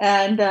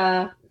 and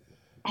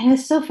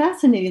it's so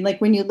fascinating.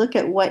 Like when you look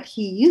at what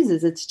he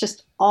uses, it's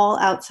just all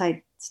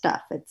outside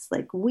stuff. It's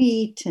like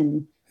wheat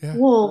and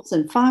wolves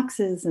and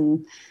foxes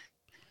and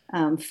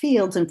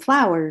fields and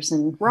flowers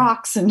and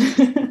rocks. And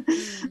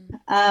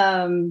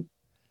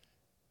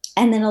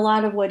and then a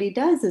lot of what he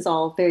does is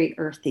all very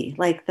earthy,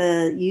 like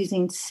the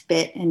using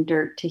spit and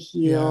dirt to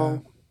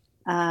heal,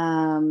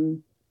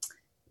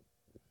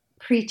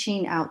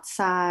 preaching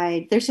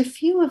outside. There's a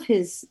few of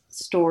his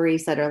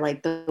stories that are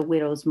like the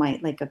widow's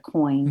mite, like a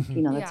coin,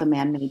 that's a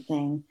man-made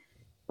thing.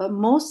 But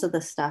most of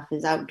the stuff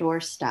is outdoor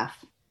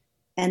stuff.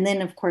 And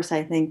then, of course,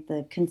 I think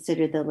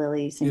consider the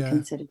lilies and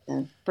consider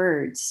the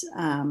birds.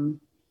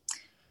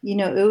 You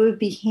know, it would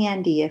be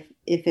handy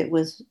if it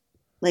was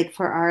like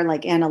for our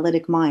like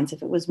analytic minds,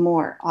 if it was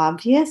more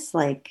obvious,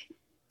 like,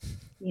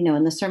 you know,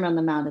 in the Sermon on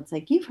the Mount, it's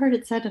like, you've heard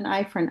it said, an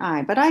eye for an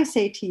eye, but I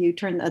say to you,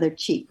 turn the other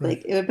cheek. Right.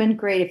 Like, it would have been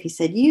great if he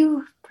said,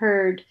 you've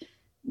heard,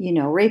 you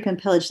know, rape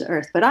and pillage the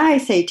earth, but I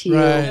say to you,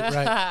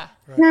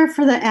 care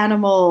for the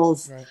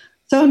animals. Right.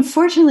 So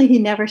unfortunately, he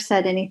never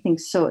said anything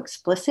so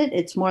explicit.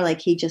 It's more like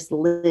he just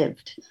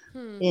lived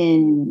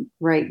in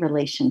right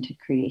relation to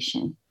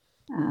creation.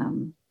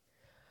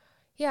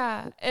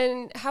 Yeah.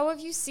 And how have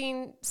you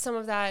seen some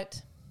of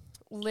that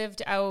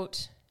lived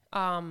out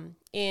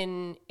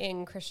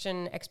in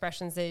Christian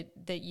expressions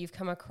that you've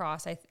come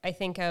across? I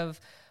think of,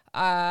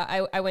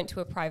 I went to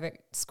a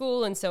private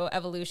school, and so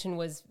evolution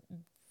was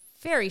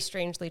very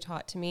strangely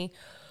taught to me.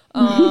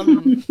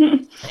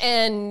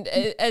 And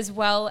as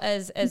well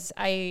as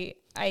I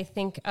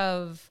think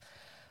of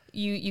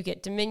you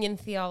get dominion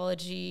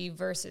theology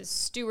versus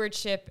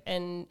stewardship,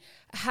 and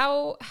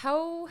how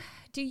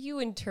do you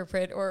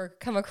interpret or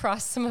come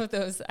across some of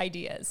those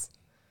ideas?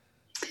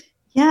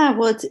 Yeah,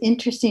 well, it's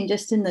interesting.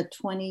 Just in the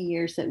 20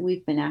 years that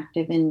we've been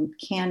active in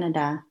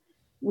Canada,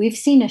 we've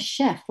seen a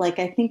shift. Like,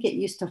 I think it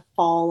used to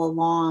fall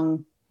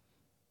along,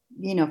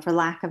 you know, for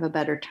lack of a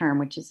better term,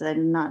 which is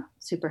not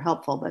super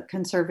helpful, but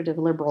conservative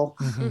liberal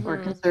or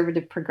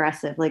conservative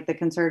progressive. Like, the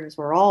conservatives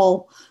were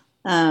all...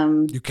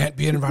 you can't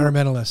be an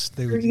environmentalist.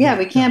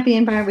 We can't be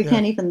environmental. We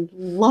can't even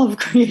love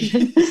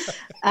creation.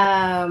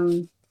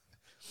 And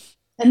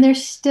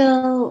there's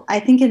still, I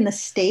think in the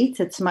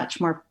States, it's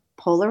much more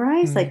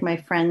polarized. Like my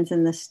friends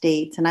in the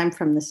States, and I'm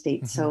from the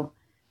States, so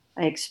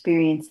I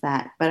experienced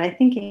that. But I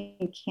think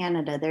in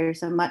Canada,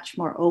 there's a much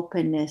more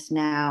openness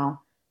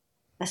now,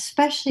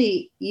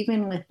 especially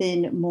even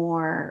within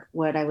more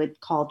what I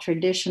would call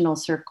traditional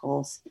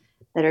circles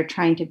that are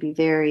trying to be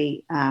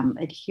very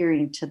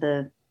adhering to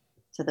the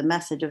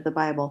message of the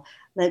Bible,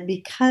 that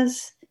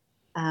because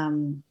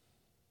the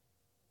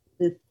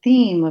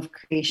theme of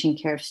creation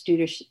care, of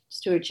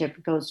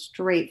stewardship, goes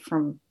straight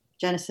from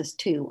Genesis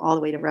 2 all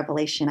the way to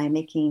Revelation. I'm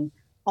making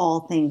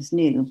all things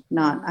new,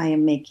 not I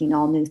am making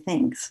all new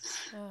things,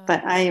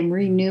 but I am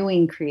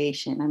renewing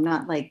creation. I'm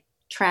not like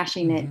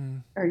trashing it,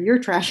 or you're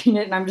trashing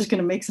it and I'm just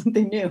going to make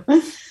something new.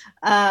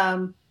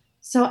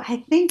 So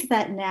I think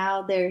that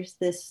now there's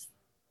this,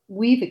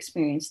 we've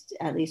experienced,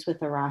 at least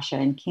with A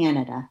Rasha in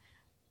Canada,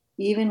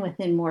 even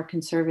within more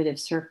conservative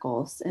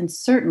circles, and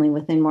certainly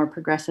within more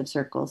progressive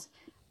circles,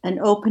 an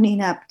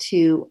opening up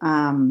to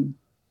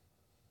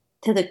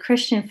the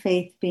Christian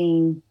faith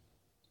being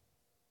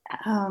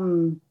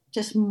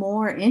just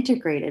more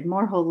integrated,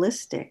 more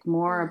holistic,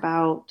 more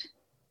about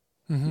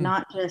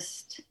not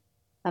just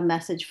a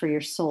message for your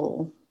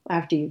soul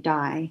after you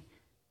die,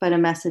 but a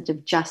message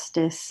of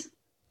justice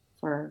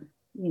for,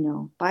 you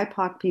know,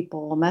 BIPOC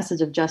people, a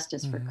message of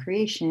justice for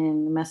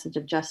creation, a message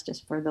of justice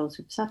for those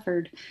who've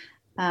suffered.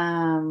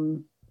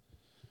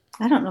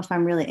 I don't know if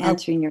I'm really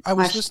answering your question.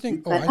 I was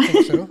listening. I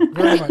think so.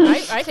 Very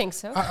much. I think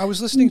so. I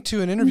was listening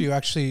to an interview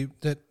actually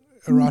that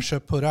A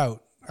Rasha put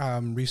out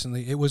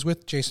recently. It was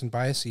with Jason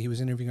Biasi. He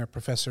was interviewing a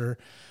professor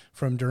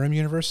from Durham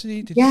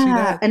University. Did you see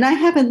that? And I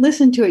haven't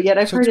listened to it yet.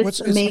 I've heard it's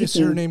amazing. Is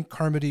her name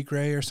Carmody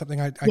Gray or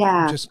something? I'm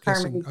just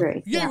Carmody guessing.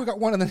 Gray. We got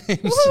one of the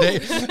names today.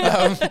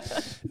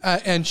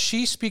 And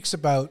she speaks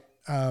about,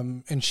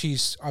 and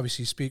she's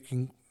obviously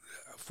speaking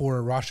for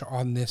A Rasha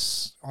on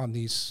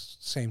these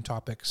same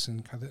topics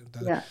and kind of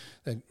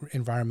the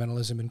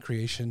environmentalism and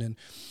creation,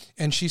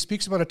 and she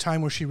speaks about a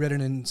time where she read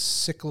an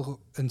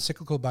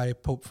encyclical by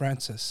Pope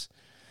Francis,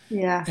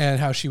 and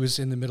how she was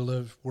in the middle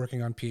of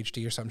working on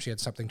PhD or something. She had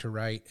something to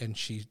write, and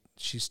she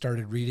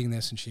started reading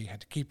this, and she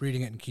had to keep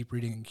reading it and keep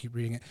reading it and keep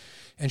reading it,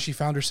 and she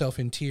found herself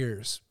in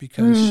tears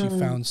because she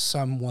found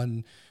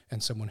someone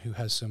who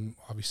has some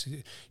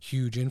obviously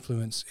huge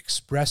influence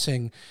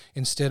expressing,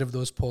 instead of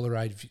those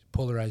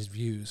polarized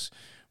views,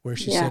 where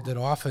she said that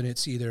often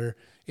it's either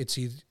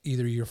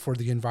you're for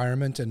the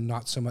environment and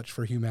not so much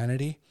for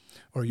humanity,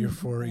 or you're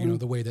for, you know,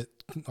 the way that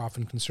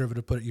often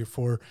conservative put it, you're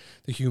for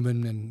the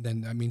human, and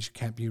then that means you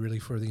can't be really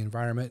for the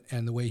environment.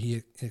 And the way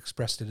he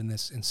expressed it in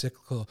this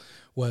encyclical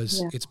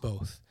was it's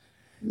both.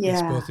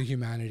 It's both the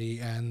humanity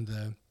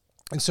and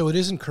so it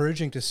is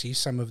encouraging to see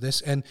some of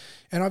this, and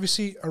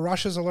obviously A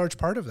Rasha is a large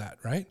part of that,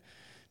 right?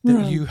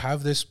 That you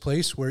have this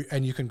place where,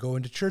 and you can go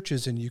into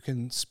churches and you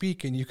can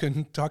speak and you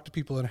can talk to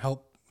people and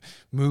help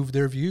move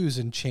their views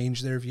and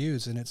change their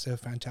views, and it's a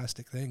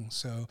fantastic thing.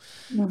 So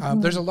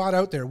there's a lot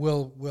out there.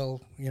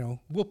 We'll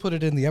put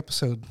it in the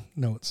episode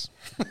notes.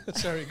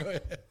 Sorry, go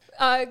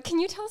ahead. Can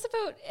you tell us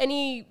about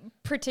any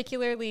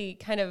particularly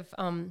kind of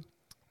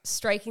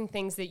striking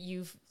things that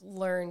you've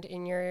learned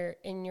in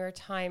your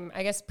time,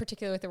 I guess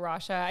particularly with A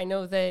Rasha? I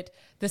know that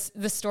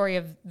the story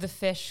of the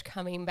fish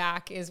coming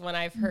back is one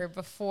I've heard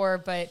before,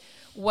 but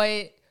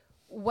what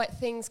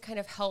things kind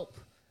of help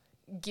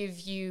give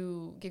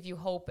you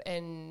hope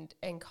and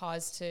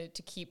cause to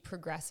keep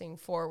progressing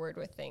forward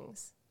with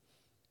things?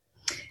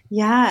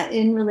 Yeah,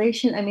 in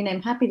relation, I mean,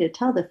 I'm happy to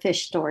tell the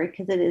fish story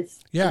because it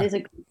is a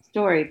good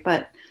story,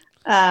 but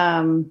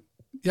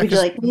would you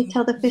like me to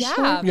tell the fish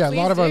story? Yeah, a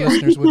lot of our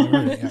listeners wouldn't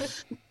have heard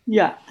it.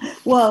 Yeah.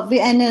 Well,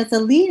 and as a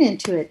lead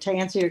into it, to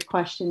answer your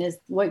question, is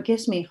what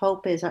gives me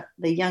hope is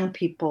the young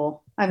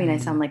people. I mean, I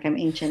sound like I'm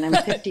ancient. I'm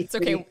 53,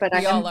 okay, but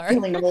I'm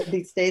feeling old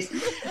these days.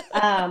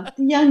 The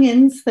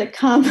youngins that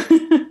come.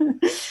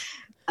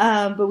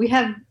 But we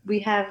have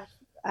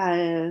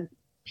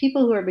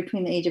people who are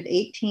between the age of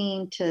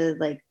 18 to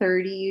like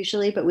 30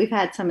 usually, but we've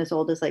had some as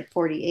old as like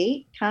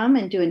 48 come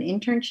and do an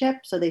internship.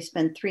 So they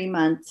spend 3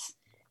 months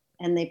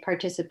and they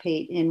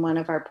participate in one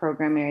of our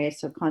program areas,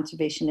 so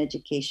conservation,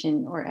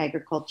 education, or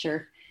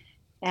agriculture.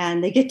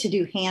 And they get to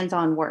do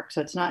hands-on work.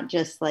 So it's not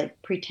just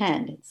like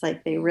pretend. It's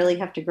like they really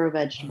have to grow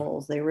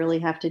vegetables. They really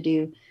have to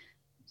do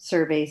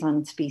surveys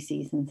on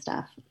species and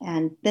stuff.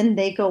 And then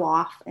they go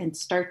off and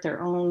start their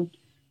own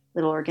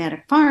little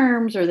organic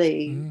farms, or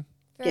they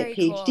get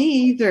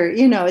PhDs, cool.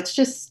 Or, it's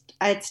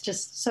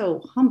just so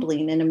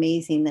humbling and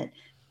amazing that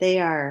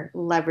they are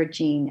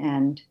leveraging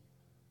and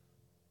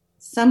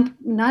some,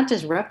 not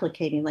just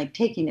replicating, like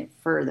taking it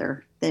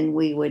further than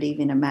we would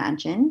even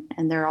imagine.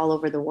 And they're all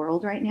over the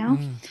world right now.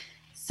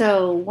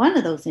 So one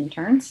of those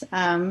interns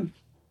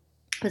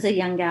was a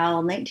young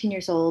gal, 19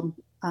 years old,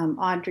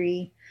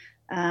 Audrey,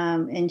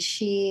 and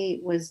she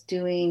was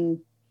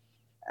doing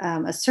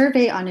a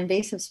survey on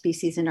invasive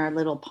species in our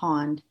little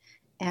pond.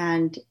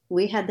 And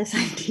we had this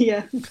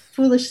idea,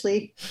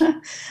 foolishly,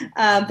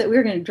 that we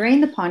were going to drain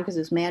the pond because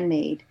it was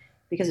man-made,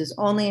 because it's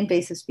only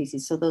invasive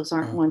species. So those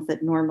aren't ones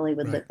that normally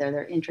would live there.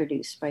 They're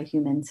introduced by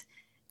humans.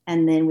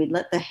 And then we'd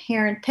let the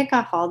heron pick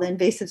off all the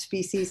invasive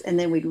species, and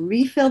then we'd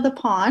refill the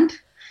pond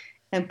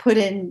and put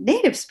in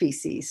native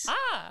species.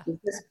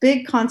 This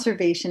big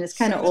conservation. It's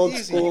kind of old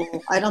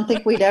school. I don't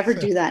think we'd ever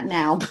do that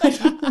now. But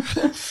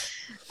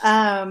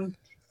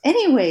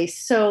anyway,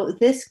 so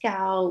this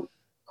gal,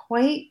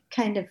 quite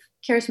kind of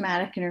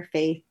charismatic in her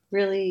faith,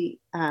 really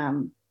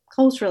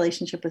close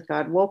relationship with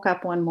God, woke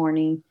up one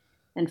morning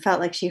and felt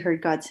like she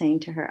heard God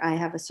saying to her, "I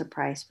have a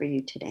surprise for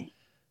you today."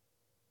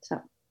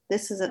 So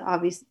this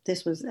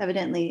was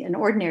evidently an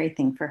ordinary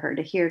thing for her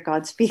to hear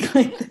God speak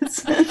like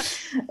this.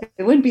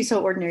 It wouldn't be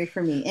so ordinary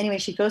for me. Anyway,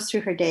 she goes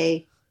through her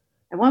day.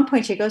 At one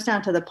point, she goes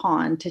down to the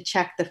pond to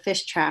check the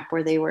fish trap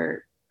where they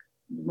were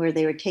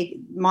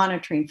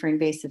monitoring for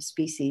invasive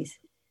species.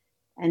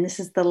 And this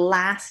is the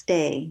last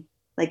day.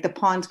 Like the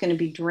pond's going to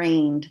be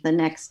drained the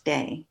next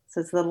day.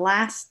 So it's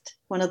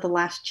one of the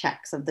last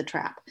checks of the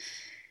trap.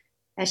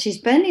 As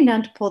she's bending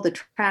down to pull the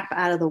trap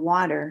out of the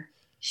water,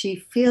 she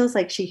feels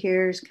like she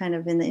hears kind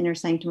of in the inner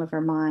sanctum of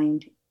her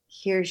mind,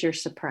 "Here's your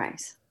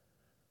surprise."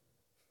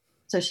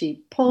 So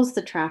she pulls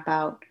the trap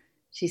out.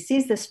 She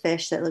sees this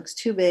fish that looks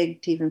too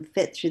big to even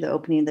fit through the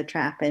opening of the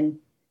trap. And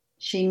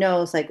she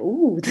knows like,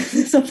 "Ooh, this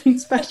is something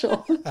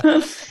special."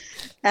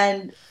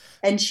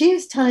 And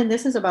she's telling,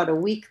 this is about a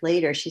week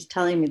later, she's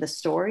telling me the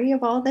story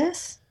of all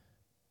this.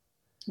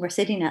 We're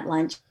sitting at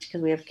lunch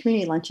because we have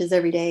community lunches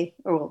every day,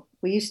 or well,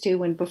 we used to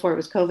before it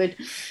was COVID.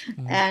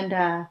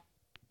 And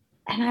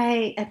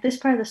I, at this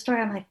part of the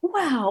story, I'm like,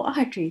 "Wow,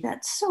 Audrey,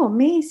 that's so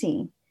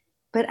amazing."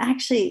 But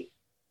actually,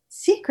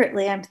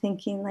 secretly, I'm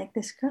thinking like,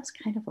 this girl's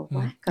kind of a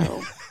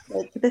wacko.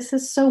 Like, this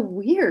is so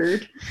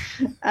weird.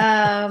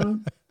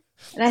 And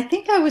I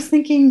think I was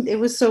thinking it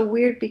was so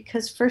weird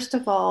because, first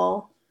of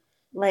all,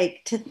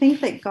 like to think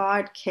that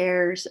God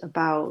cares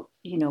about,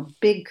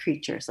 big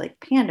creatures like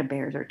panda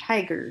bears or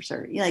tigers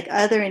or like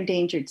other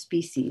endangered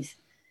species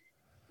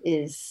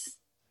is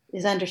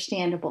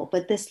understandable.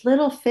 But this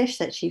little fish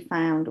that she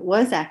found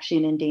was actually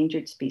an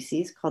endangered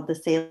species called the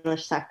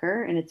Salish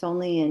sucker. And it's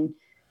only in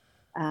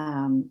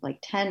like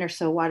 10 or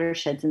so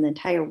watersheds in the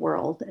entire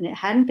world. And it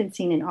hadn't been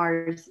seen in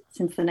ours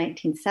since the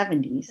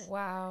 1970s.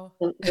 Wow.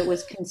 So it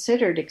was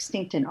considered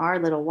extinct in our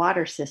little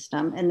water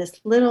system. And this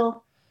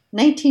little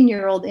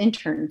 19-year-old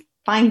intern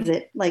finds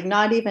it, like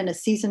not even a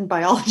seasoned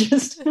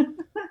biologist.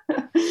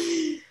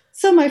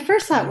 So my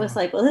first thought was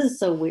like, well, this is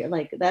so weird.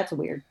 Like, that's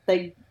weird.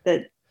 Like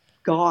that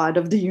God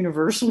of the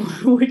universe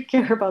would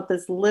care about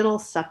this little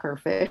sucker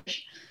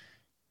fish.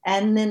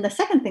 And then the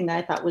second thing that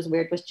I thought was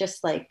weird was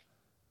just like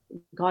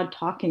God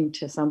talking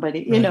to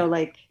somebody,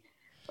 like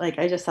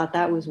I just thought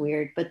that was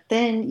weird. But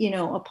then,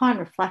 upon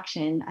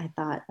reflection, I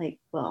thought like,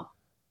 well,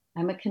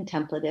 I'm a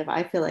contemplative.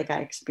 I feel like I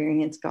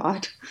experience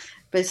God,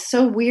 but it's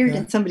so weird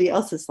in somebody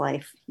else's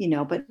life,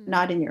 but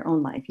not in your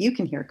own life. You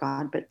can hear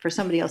God, but for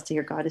somebody else to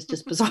hear God is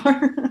just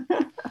bizarre.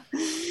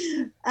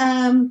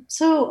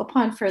 So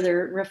upon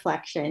further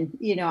reflection,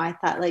 I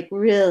thought like,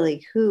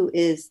 really, who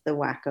is the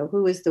wacko?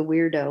 Who is the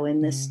weirdo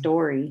in this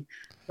story?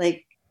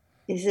 Like,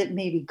 is it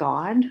maybe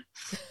God?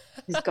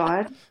 Is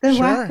God the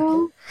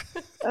wacko?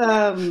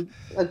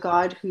 A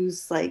God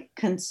who's like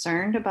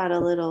concerned about a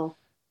little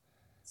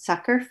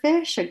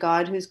suckerfish, a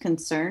God who's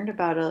concerned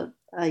about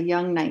a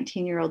young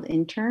 19-year-old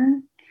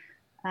intern.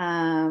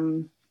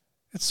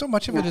 It's so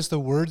much of it is the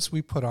words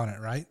we put on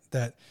it, right?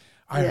 That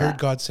I heard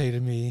God say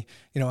to me,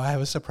 I have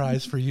a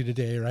surprise for you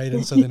today, right?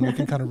 And so then we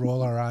can kind of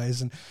roll our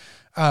eyes.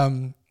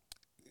 And,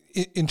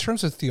 in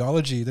terms of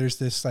theology, there's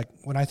this, like,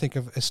 when I think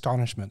of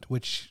astonishment,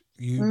 which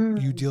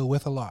you deal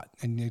with a lot,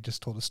 and you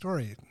just told a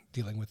story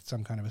dealing with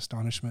some kind of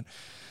astonishment.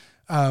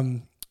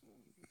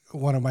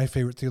 One of my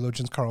favorite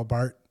theologians, Karl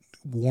Barth,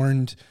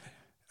 warned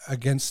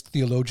against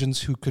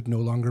theologians who could no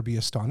longer be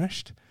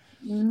astonished.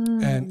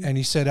 And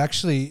he said,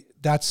 actually,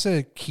 that's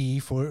a key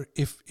for,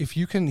 if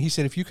you can, he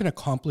said, if you can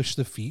accomplish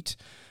the feat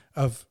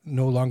of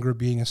no longer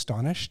being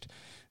astonished,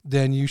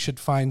 then you should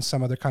find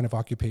some other kind of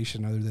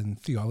occupation other than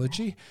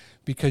theology,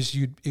 because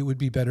it would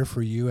be better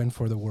for you and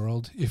for the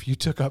world if you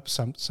took up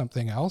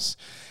something else.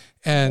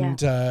 And,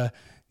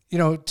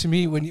 to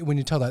me, when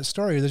you tell that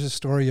story, there's a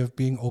story of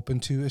being open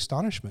to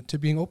astonishment, to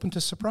being open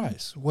to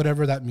surprise,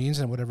 whatever that means,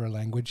 and whatever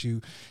language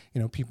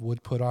people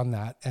would put on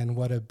that. And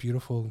what a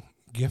beautiful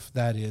gift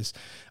that is.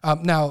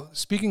 Now,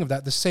 speaking of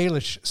that, the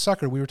Salish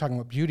sucker, we were talking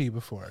about beauty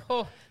before.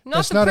 Oh,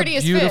 That's the not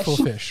prettiest a beautiful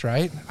fish,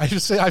 right? I've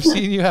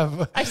seen you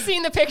have. I've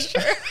seen the picture.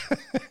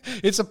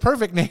 It's a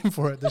perfect name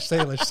for it, the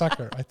Salish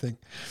sucker, I think.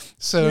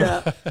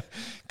 So,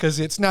 because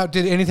it's now,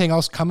 did anything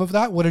else come of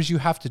that? What did you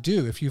have to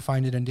do if you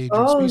find it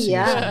endangered species? Oh,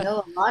 yeah.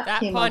 No, a lot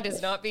that came pond of is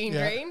it. not being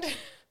drained.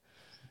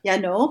 Yeah,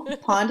 no, the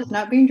pond is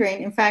not being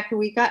drained. In fact,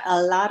 we got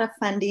a lot of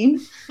funding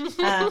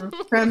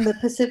from the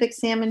Pacific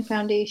Salmon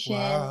Foundation.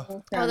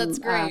 Wow. Oh, that's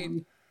great.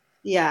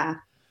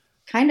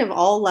 Kind of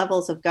all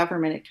levels of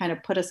government. It kind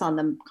of put us on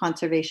the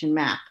conservation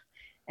map.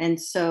 And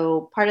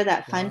so part of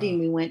that funding,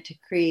 we went to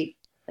create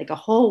like a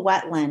whole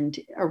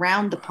wetland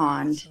around the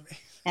pond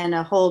and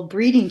a whole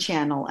breeding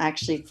channel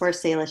actually for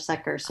Salish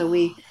sucker. So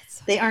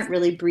they aren't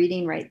really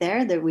breeding right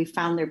there. That we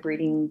found their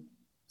breeding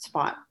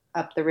spot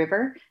up the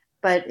river.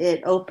 But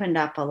it opened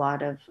up a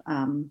lot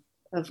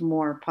of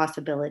more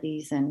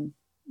possibilities and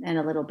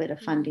a little bit of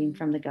funding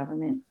from the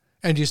government.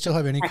 And do you still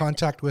have any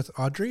contact with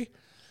Audrey?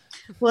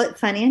 Well,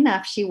 funny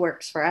enough, she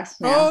works for us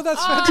now. Oh,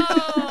 that's fantastic.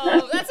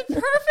 Oh, that's a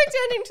perfect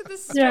ending to the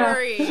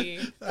story.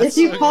 Yeah. If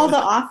you call the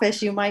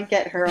office, you might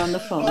get her on the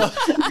phone.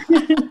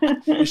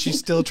 Is she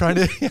still trying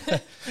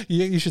to?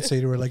 You should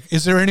say to her, like,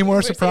 is there any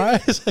more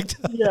surprise?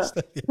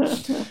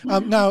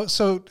 Now,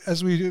 so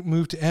as we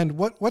move to end,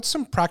 what's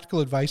some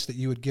practical advice that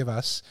you would give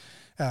us,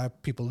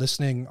 people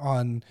listening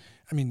on?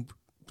 I mean,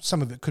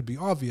 some of it could be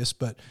obvious,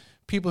 but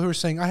people who are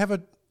saying,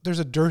 there's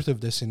a dearth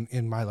of this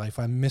in my life.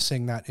 I'm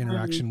missing that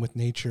interaction with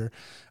nature.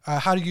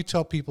 How do you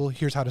tell people,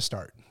 here's how to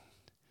start?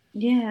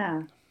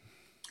 Yeah.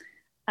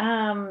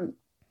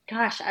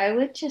 Gosh, I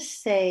would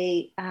just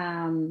say,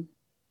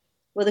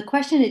 well, the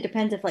question, it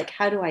depends if, like,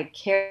 how do I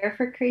care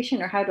for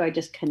creation or how do I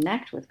just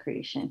connect with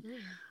creation?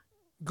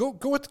 Go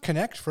with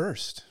connect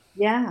first.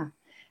 Yeah.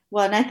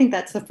 Well, and I think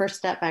that's the first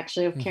step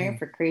actually of caring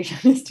for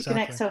creation is to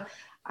connect. So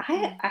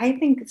I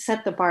think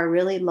set the bar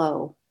really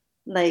low,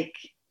 like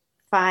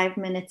 5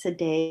 minutes a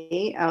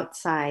day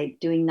outside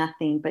doing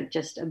nothing but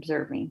just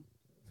observing.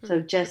 So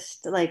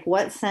just like,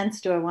 what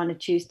sense do I want to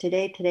choose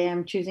today? Today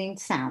I'm choosing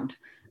sound.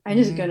 I'm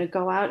just going to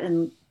go out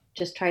and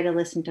just try to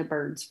listen to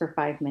birds for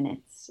 5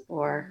 minutes.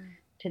 Or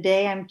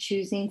today I'm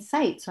choosing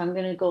sight. So I'm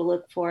going to go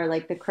look for,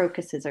 like, the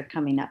crocuses are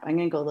coming up. I'm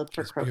going to go look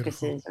for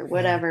crocuses or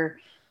whatever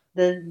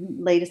the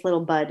latest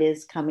little bud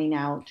is coming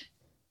out,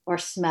 or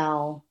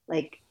smell.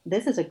 Like,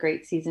 this is a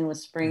great season with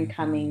spring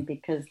coming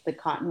because the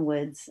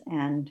cottonwoods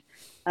and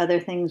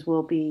other things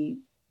will be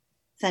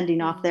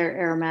sending off their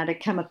aromatic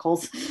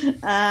chemicals.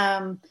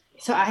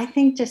 So I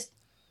think just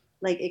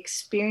like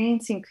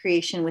experiencing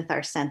creation with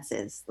our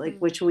senses, like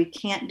which we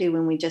can't do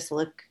when we just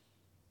look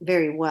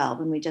very well.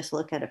 When we just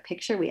look at a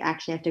picture, we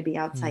actually have to be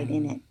outside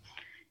in it.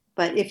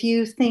 But if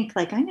you think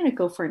like, I'm going to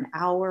go for an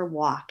hour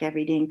walk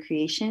every day in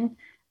creation,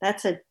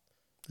 that's a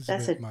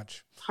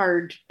much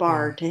hard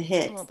bar to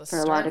hit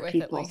for a lot of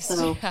people.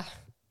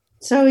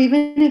 So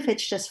even if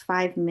it's just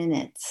 5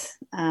 minutes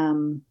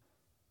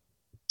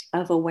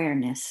of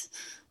awareness,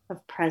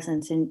 of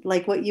presence, and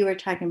like what you were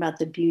talking about,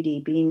 the beauty,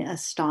 being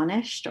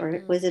astonished,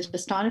 or was it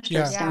astonished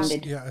or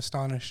astounded? Yeah,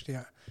 astonished.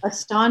 Yeah.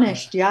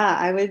 Astonished. Yeah.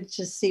 I would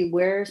just see,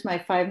 where's my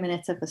 5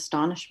 minutes of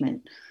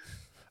astonishment?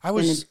 I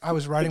was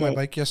riding my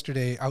bike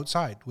yesterday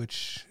outside,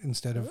 which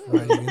instead of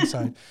riding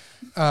inside,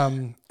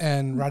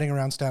 and riding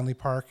around Stanley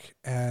Park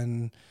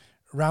and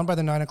around by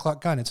the 9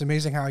 o'clock gun. It's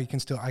amazing how I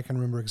can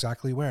remember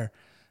exactly where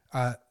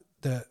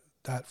that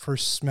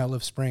first smell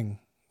of spring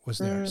was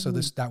there. So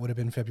that would have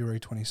been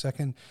February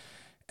 22nd.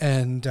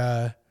 And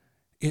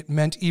it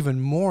meant even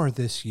more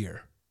this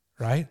year,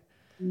 right?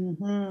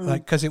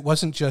 Like, because it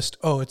wasn't just,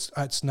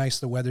 it's nice,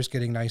 the weather's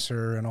getting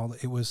nicer and all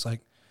that. It was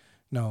like,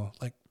 no,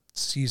 like,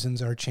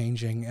 seasons are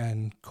changing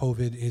and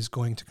COVID is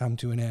going to come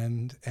to an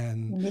end,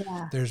 and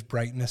there's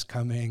brightness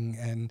coming,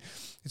 and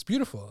it's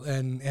beautiful.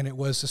 And it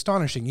was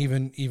astonishing,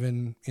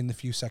 even in the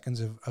few seconds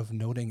of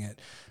noting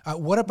it.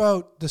 What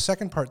about the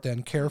second part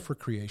then, care for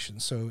creation?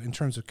 So in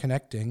terms of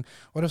connecting,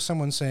 what if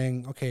someone's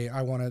saying, okay,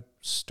 I want to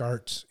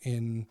start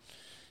in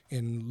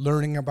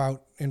learning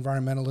about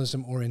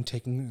environmentalism or in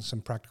taking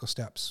some practical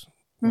steps?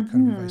 What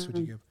kind of advice would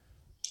you give?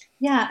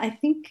 Yeah, I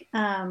think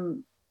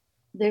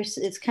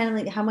it's kind of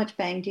like, how much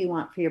bang do you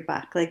want for your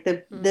buck? Like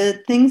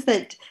the things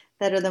that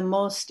are the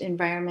most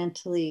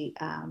environmentally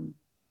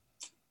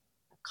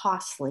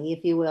costly,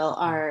 if you will,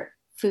 are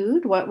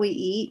food, what we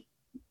eat.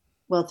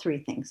 Well,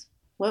 three things: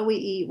 what we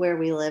eat, where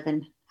we live,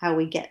 and how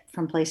we get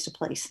from place to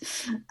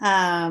place.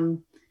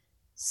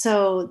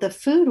 So the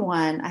food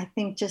one, I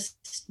think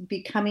just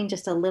becoming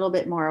just a little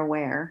bit more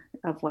aware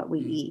of what we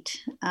eat.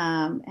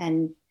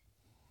 And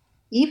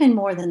even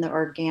more than the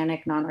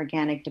organic,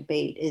 non-organic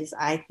debate is,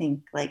 I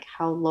think, like,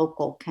 how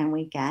local can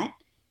we get?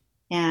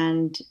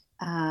 And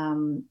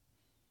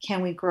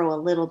can we grow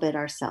a little bit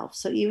ourselves?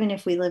 So even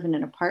if we live in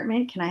an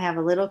apartment, can I have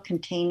a little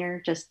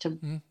container just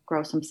to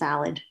grow some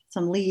salad,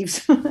 some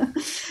leaves?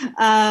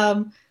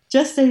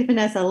 Just even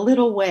as a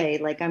little way,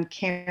 like, I'm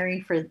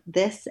caring for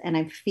this and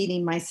I'm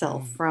feeding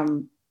myself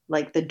from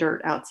like the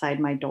dirt outside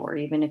my door,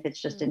 even if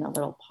it's just in a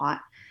little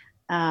pot.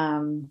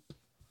 And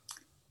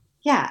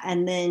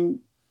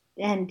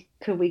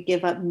could we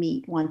give up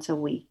meat once a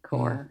week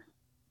or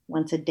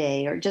once a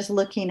day, or just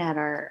looking at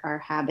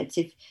our habits?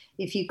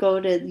 If you go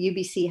to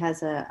UBC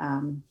has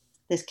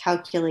this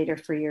calculator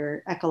for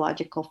your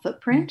ecological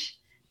footprint.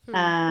 So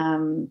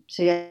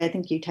I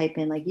think you type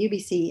in like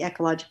UBC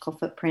ecological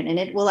footprint, and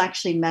it will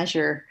actually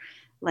measure,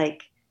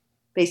 like,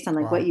 based on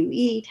like what you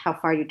eat, how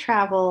far you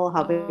travel,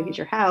 how big is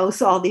your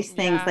house, all these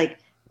things, like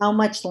how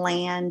much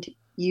land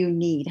you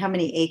need, how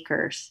many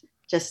acres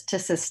just to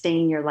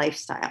sustain your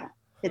lifestyle.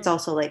 It's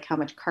also like how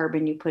much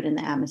carbon you put in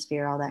the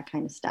atmosphere, all that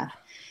kind of stuff.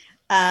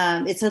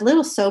 It's a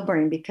little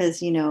sobering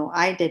because,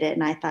 I did it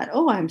and I thought,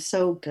 oh, I'm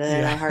so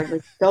good. I hardly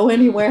go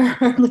anywhere.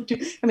 I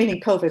mean, in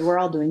COVID, we're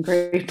all doing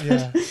great,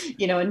 but,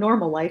 in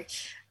normal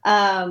life.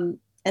 And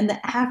the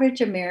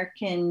average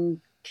Americans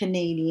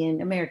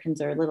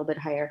are a little bit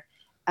higher.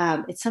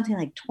 It's something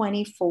like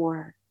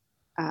 24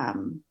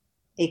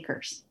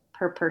 acres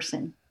per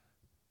person.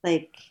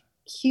 Like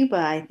Cuba,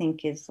 I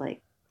think, is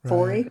like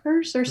 4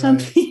 acres or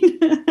something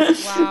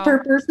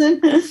per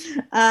person.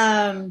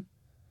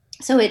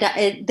 So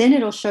then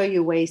it'll show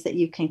you ways that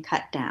you can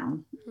cut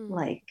down.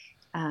 Like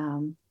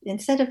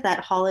instead of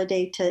that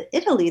holiday to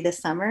Italy this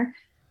summer,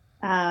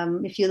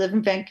 if you live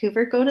in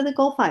Vancouver, go to the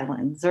Gulf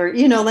Islands, or,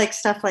 like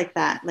stuff like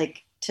that,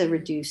 like to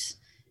reduce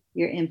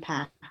your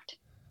impact.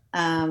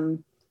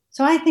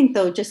 So I think,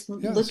 though, just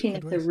looking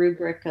at the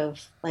rubric of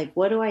like,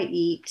 what do I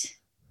eat?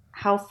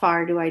 How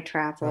far do I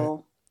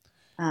travel?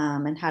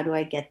 And how do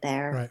I get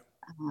there?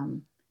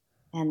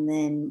 And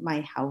then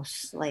my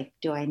house, like,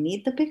 do I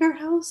need the bigger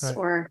house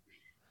or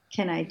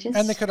can I just...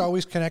 And they could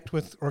always connect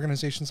with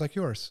organizations like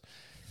yours.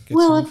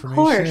 Of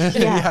course.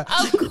 Yeah.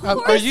 Of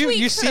course are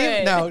you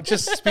see now,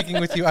 just speaking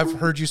with you, I've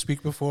heard you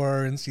speak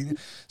before and seen,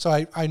 so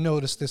I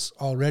noticed this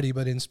already,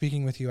 but in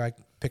speaking with you, I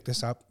picked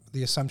this up,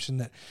 the assumption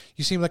that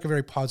you seem like a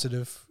very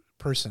positive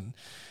person.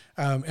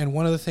 And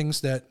one of the things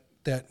that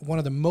one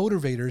of the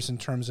motivators in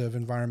terms of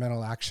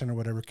environmental action or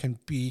whatever can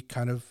be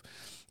kind of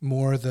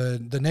more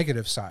the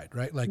negative side,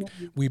 right? Like,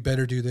 we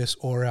better do this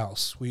or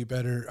else. We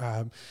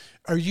better,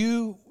 are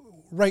you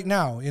right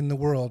now in the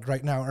world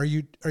right now, are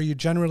you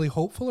generally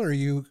hopeful, or are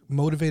you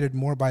motivated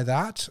more by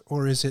that?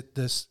 Or is it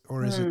this,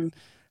 or is it,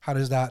 how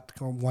does that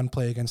one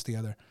play against the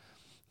other?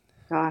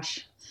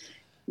 Gosh,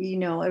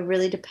 it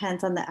really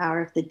depends on the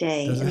hour of the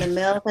day. In the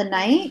middle of the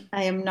night,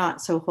 I am not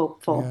so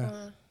hopeful.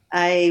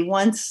 I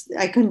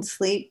couldn't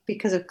sleep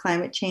because of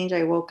climate change.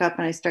 I woke up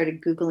and I started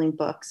Googling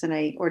books, and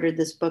I ordered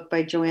this book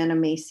by Joanna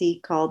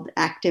Macy called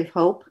Active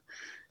Hope.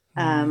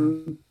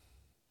 How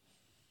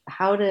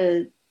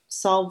to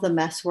solve the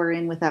mess we're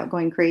in without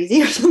going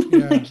crazy or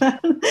something like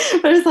that.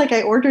 But it's like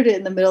I ordered it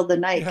in the middle of the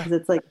night because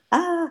it's like,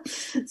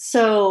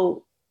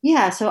 So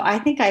I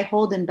think I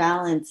hold in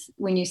balance.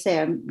 When you say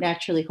I'm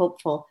naturally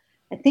hopeful,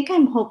 I think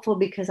I'm hopeful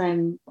because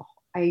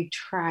I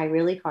try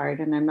really hard,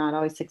 and I'm not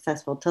always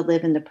successful, to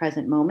live in the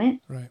present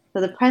moment. Right.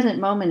 So the present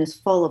moment is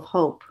full of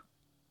hope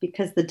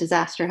because the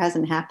disaster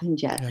hasn't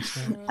happened yet.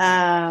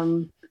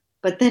 Right.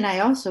 But then I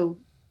also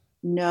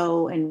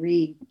know and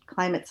read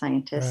climate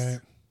scientists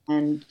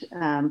and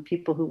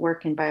people who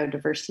work in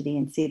biodiversity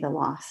and see the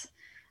loss.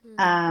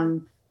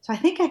 So I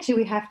think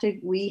actually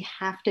we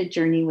have to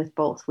journey with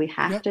both. We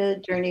have to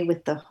journey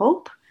with the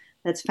hope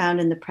that's found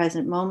in the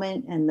present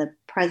moment and the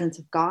presence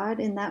of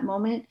God in that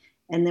moment.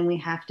 And then we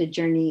have to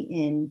journey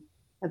in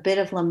a bit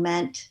of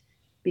lament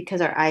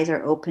because our eyes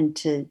are open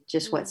to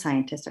just what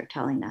scientists are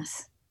telling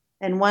us.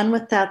 And one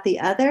without the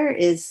other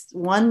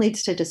one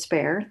leads to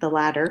despair, the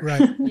latter,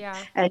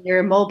 and you're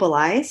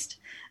immobilized.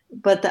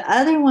 But the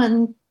other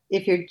one,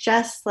 if you're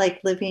just like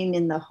living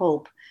in the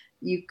hope,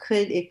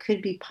 it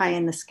could be pie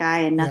in the sky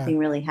and nothing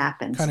really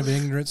happens. Kind of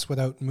ignorance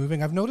without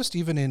moving. I've noticed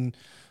even in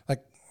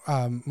like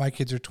my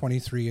kids are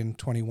 23 and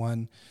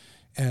 21,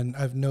 and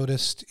I've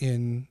noticed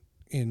in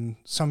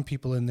some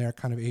people in their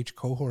kind of age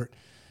cohort,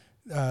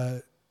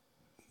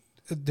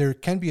 there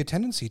can be a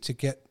tendency to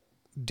get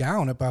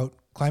down about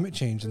climate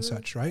change and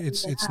such, right?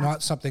 It's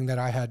not something that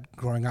I had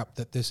growing up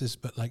that this is,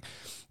 but like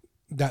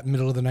that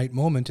middle of the night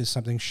moment is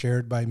something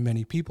shared by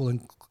many people,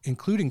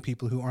 including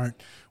people who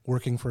aren't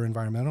working for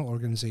environmental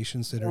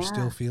organizations that are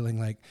still feeling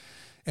like,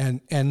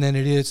 and then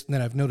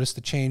I've noticed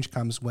the change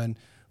comes when,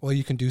 well,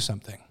 you can do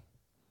something.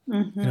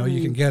 You know,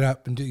 you can get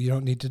up and do, you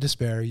don't need to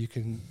despair. You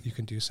can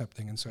do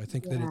something. And so I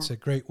think that it's a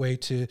great way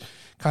to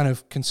kind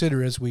of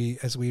consider as we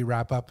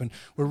wrap up. And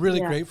we're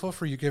really grateful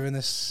for you giving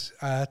this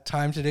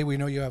time today. We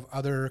know you have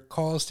other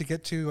calls to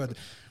get to,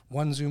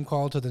 one Zoom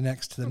call to the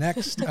next.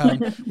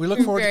 We look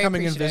forward to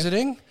coming and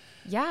visiting.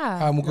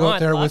 Yeah. We'll go out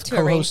there with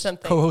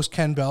co-host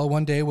Ken Bell.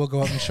 One day we'll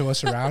go out and show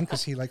us around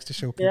because he likes to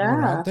show people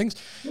around things.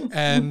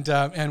 And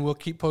we'll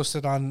keep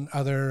posted on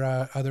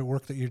other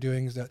work that you're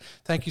doing.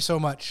 Thank you so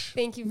much.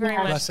 Thank you very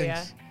much.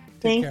 Blessings.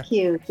 Thank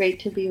you. Great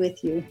to be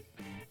with you.